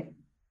everything.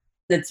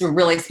 That's a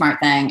really smart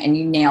thing. And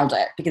you nailed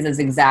it, because that's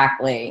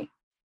exactly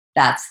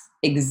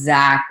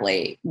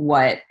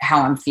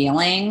how I'm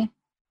feeling.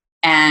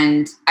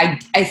 And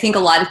I think a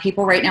lot of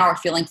people right now are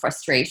feeling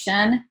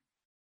frustration,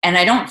 and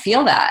I don't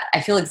feel that.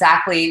 I feel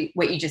exactly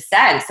what you just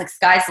said. It's like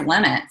sky's the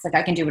limit. It's like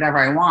I can do whatever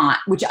I want,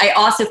 which I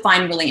also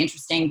find really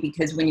interesting,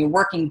 because when you're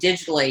working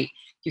digitally,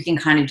 you can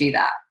kind of do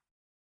that.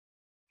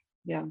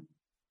 Yeah.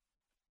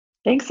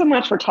 Thanks so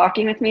much for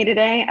talking with me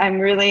today. I'm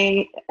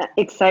really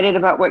excited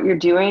about what you're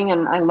doing,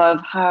 and I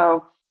love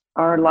how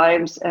our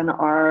lives and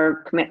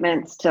our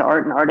commitments to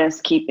art and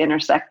artists keep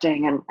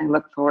intersecting, and I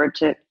look forward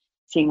to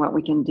seeing what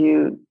we can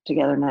do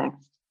together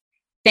next.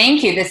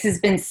 Thank you. This has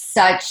been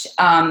such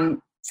an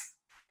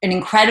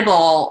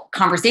incredible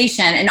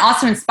conversation, and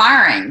also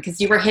inspiring, because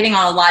you were hitting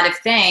on a lot of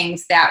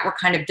things that were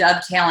kind of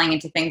dovetailing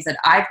into things that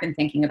I've been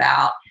thinking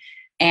about.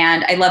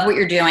 And I love what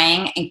you're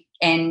doing,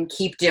 and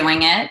keep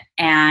doing it,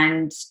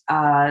 and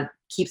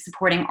keep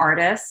supporting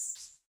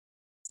artists.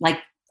 Like,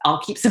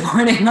 I'll keep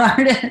supporting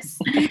artists.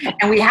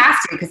 And we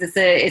have to, because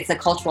it's a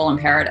cultural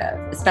imperative,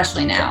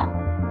 especially now.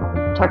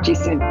 Talk to you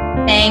soon.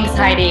 Thanks,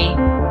 Heidi.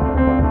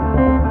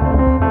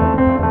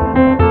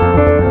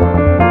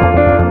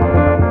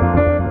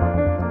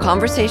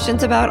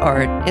 Conversations About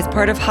Art is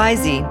part of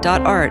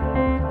HiZ.art,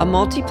 a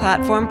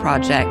multi-platform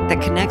project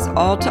that connects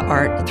all to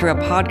art through a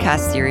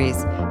podcast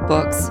series,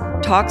 books,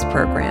 talks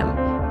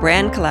program,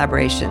 brand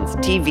collaborations,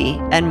 TV,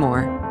 and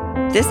more.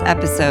 This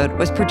episode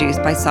was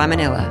produced by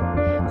Simon Illa.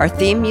 Our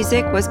theme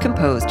music was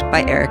composed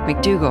by Eric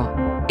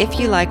McDougall. If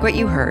you like what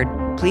you heard,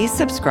 please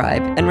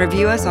subscribe and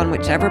review us on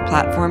whichever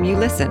platform you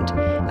listened,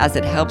 as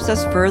it helps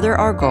us further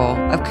our goal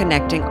of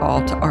connecting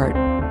all to art.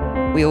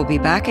 We will be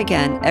back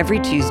again every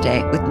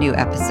Tuesday with new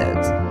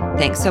episodes.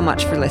 Thanks so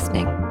much for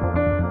listening.